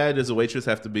 How bad does a waitress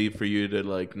have to be for you to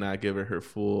like not give her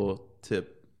full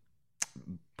tip?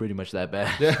 Pretty much that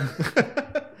bad. Yeah.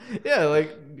 Yeah,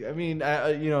 like I mean,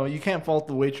 you can't fault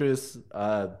the waitress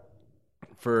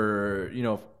for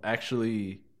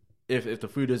actually if the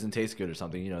food doesn't taste good or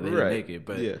something, they didn't make it.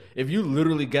 But if you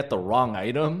literally get the wrong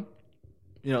item,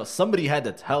 somebody had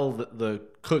to tell the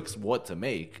cooks what to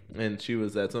make, and she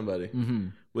was that somebody. Mm-hmm.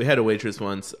 We had a waitress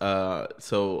once,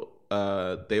 so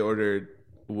they ordered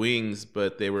wings,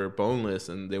 but they were boneless,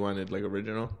 and they wanted like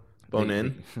original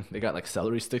bone-in. They got like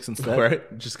celery sticks instead,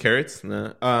 right? Just carrots.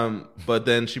 Nah. But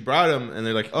then she brought them, and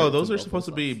they're like, "Oh, those are supposed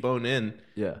to be bone-in."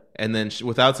 Yeah. And then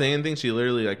without saying anything, she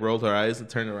literally like rolled her eyes and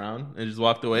turned around and just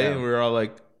walked away, and we were all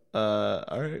like, "All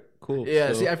right, cool." Yeah.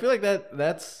 So, see, I feel like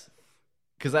that's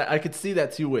because I could see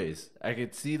that two ways. I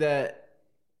could see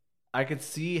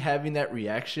having that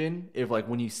reaction if like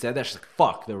when you said that she's like,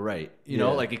 "Fuck, they're right,"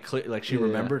 like it like she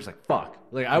remembers like, "Fuck,"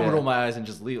 like I would roll my eyes and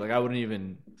just leave, like I wouldn't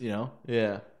even,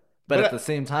 Yeah. But at the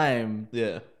same time,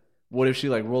 yeah. What if she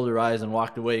like rolled her eyes and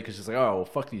walked away because she's like, "Oh, well,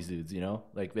 fuck these dudes,"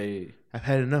 like I've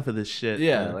had enough of this shit.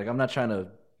 Yeah, like I'm not trying to,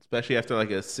 especially after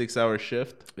like a 6-hour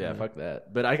shift. Yeah, fuck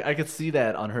that. But I could see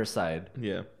that on her side.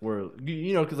 Yeah, where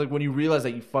because like when you realize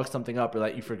that you fucked something up or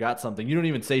that you forgot something, you don't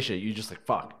even say shit. You just like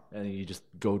fuck, and you just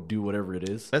go do whatever it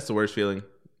is. That's the worst feeling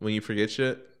when you forget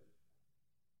shit.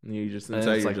 And you just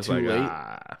inside you're like just like late.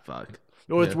 Fuck.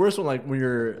 No, it's worse when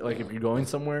you're like if you're going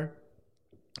somewhere.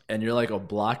 And you're like a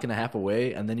block and a half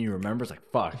away, and then you remember, it's like,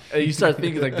 fuck. And you start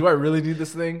thinking, like, do I really need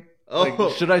this thing? Oh. Like,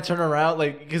 should I turn around?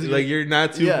 Like, because you're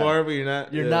not too far, but you're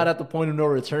not at the point of no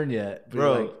return yet. But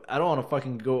bro, like, I don't want to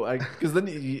fucking go. Because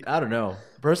then, I don't know.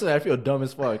 Personally, I feel dumb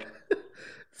as fuck.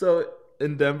 So,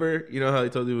 in Denver, you know how I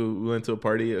told you we went to a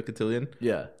party, a cotillion?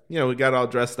 Yeah. We got all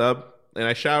dressed up, and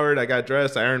I showered, I got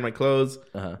dressed, I ironed my clothes.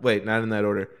 Uh-huh. Wait, not in that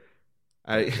order.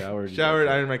 I showered,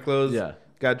 ironed my clothes,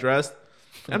 got dressed.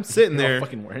 I'm sitting there,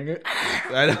 fucking wearing it.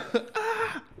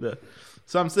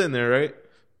 So I'm sitting there, right?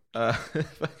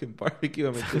 Fucking barbecue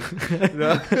on my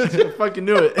chin. Fucking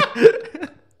knew it.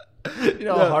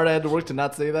 How hard I had to work to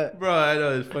not say that, bro. I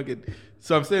know it's fucking.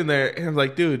 So I'm sitting there, and I'm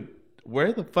like, dude,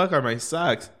 where the fuck are my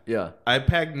socks? Yeah, I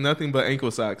packed nothing but ankle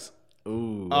socks.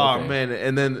 Ooh. Oh okay. Man,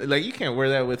 and then like you can't wear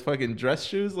that with fucking dress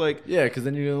shoes, like because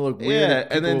then you're gonna look weird. Yeah,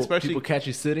 and then especially people catch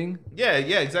you sitting. Yeah,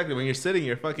 exactly. When you're sitting,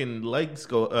 your fucking legs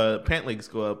go, pant legs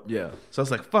go up. Yeah. So I was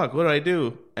like, fuck, what do I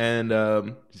do? And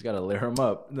just gotta layer them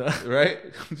up, right?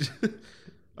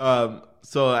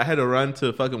 So I had to run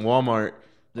to fucking Walmart,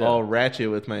 all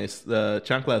ratchet with my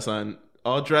chanclas on,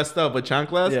 all dressed up with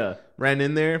chanclas. Yeah. Ran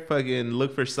in there, fucking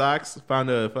looked for socks,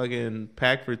 found a fucking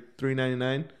pack for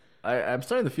 $3.99. I'm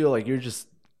starting to feel like you're just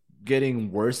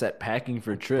getting worse at packing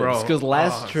for trips. Bro, Because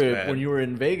last trip, bad. when you were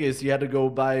in Vegas, you had to go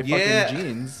buy fucking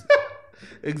jeans.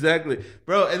 Exactly,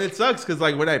 bro. And it sucks because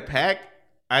like when I pack,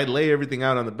 I lay everything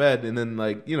out on the bed, and then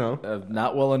like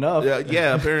Not well enough.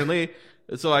 yeah, apparently.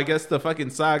 So I guess the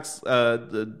fucking socks,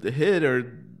 the hit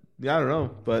or I don't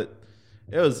know, but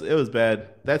it was bad.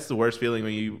 That's the worst feeling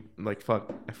when you like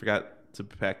fuck. I forgot to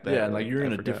pack that. Yeah, and like you're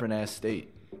in a different ass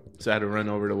state. So I had to run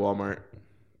over to Walmart.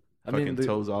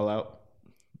 Toes all out.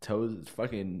 Toes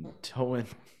fucking towing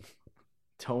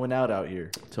out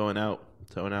here. Towing out.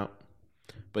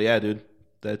 But yeah, dude,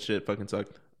 that shit fucking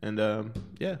sucked. And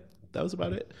yeah, that was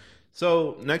about it.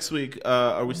 So next week,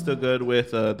 are we still good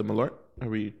with the Malort? Are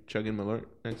we chugging Malort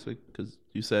next week? Because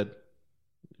you said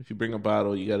if you bring a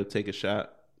bottle, you got to take a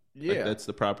shot. Yeah, like, that's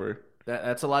the proper.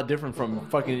 That's a lot different from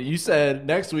fucking. You said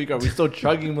next week, are we still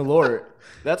chugging Malort?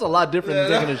 That's a lot different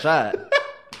than taking a shot.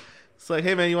 It's like,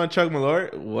 hey man, you want to chug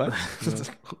Malort? What?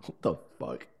 What the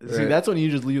fuck? Right. See, that's when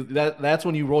you just leave. That's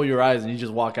when you roll your eyes and you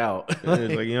just walk out. It's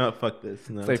like, you know what? Fuck this.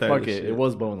 No, it's like, fuck it. It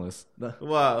was boneless.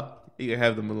 Wow. You can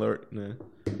have the Malort. No.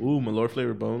 Ooh, Malort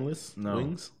flavor boneless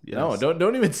wings? Yes. No,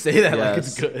 don't even say that like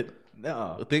it's good.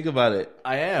 No. Well, think about it.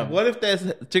 I am. What if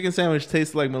that chicken sandwich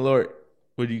tastes like Malort?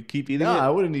 Would you keep eating it? No, I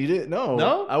wouldn't eat it.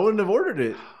 No? I wouldn't have ordered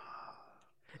it.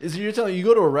 So you're telling me you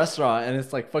go to a restaurant and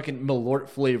it's like fucking Malort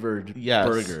flavored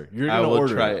burger. You're gonna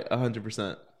order try it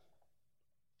 100%.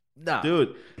 Nah.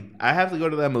 Dude, I have to go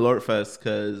to that Malort Fest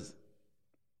because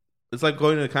it's like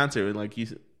going to a concert and like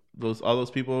all those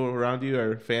people around you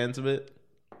are fans of it.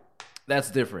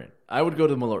 That's different. I would go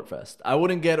to the Malort Fest. I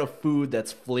wouldn't get a food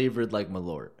that's flavored like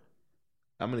Malort.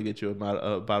 I'm gonna get you a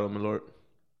bottle of Malort.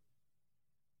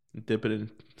 Dip it in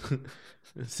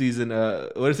season.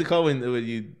 What is it called when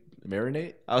you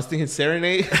marinate? I was thinking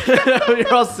serenade.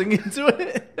 You're all singing to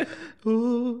it.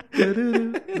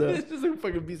 It's just like a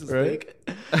fucking piece of steak.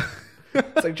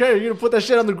 It's like, Trey, you're gonna put that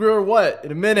shit on the grill or what?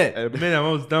 In a minute. I'm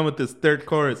almost done with this third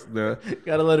chorus. No.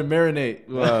 Gotta let it marinate.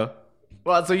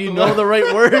 Well, so you know the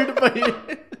right word,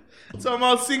 but so I'm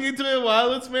all singing to it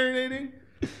while it's marinating.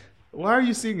 Why are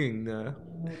you singing?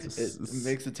 It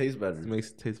makes it taste better. It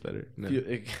makes it taste better. No.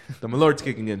 The Malort's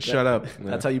kicking in. Shut up. No.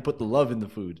 That's how you put the love in the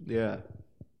food. Yeah.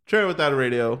 Trey Without a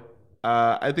Radio.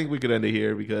 I think we could end it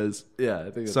here because I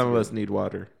think some of us need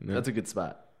water. No? That's a good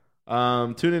spot.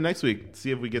 Tune in next week.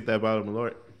 See if we get that bottle of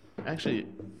Malort. Actually,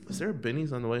 is there a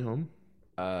Benny's on the way home?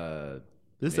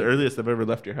 This is the earliest I've ever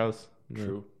left your house.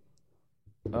 True.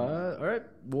 All right.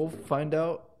 We'll find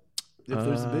out if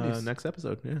there's a Benny's. Next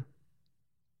episode. Yeah.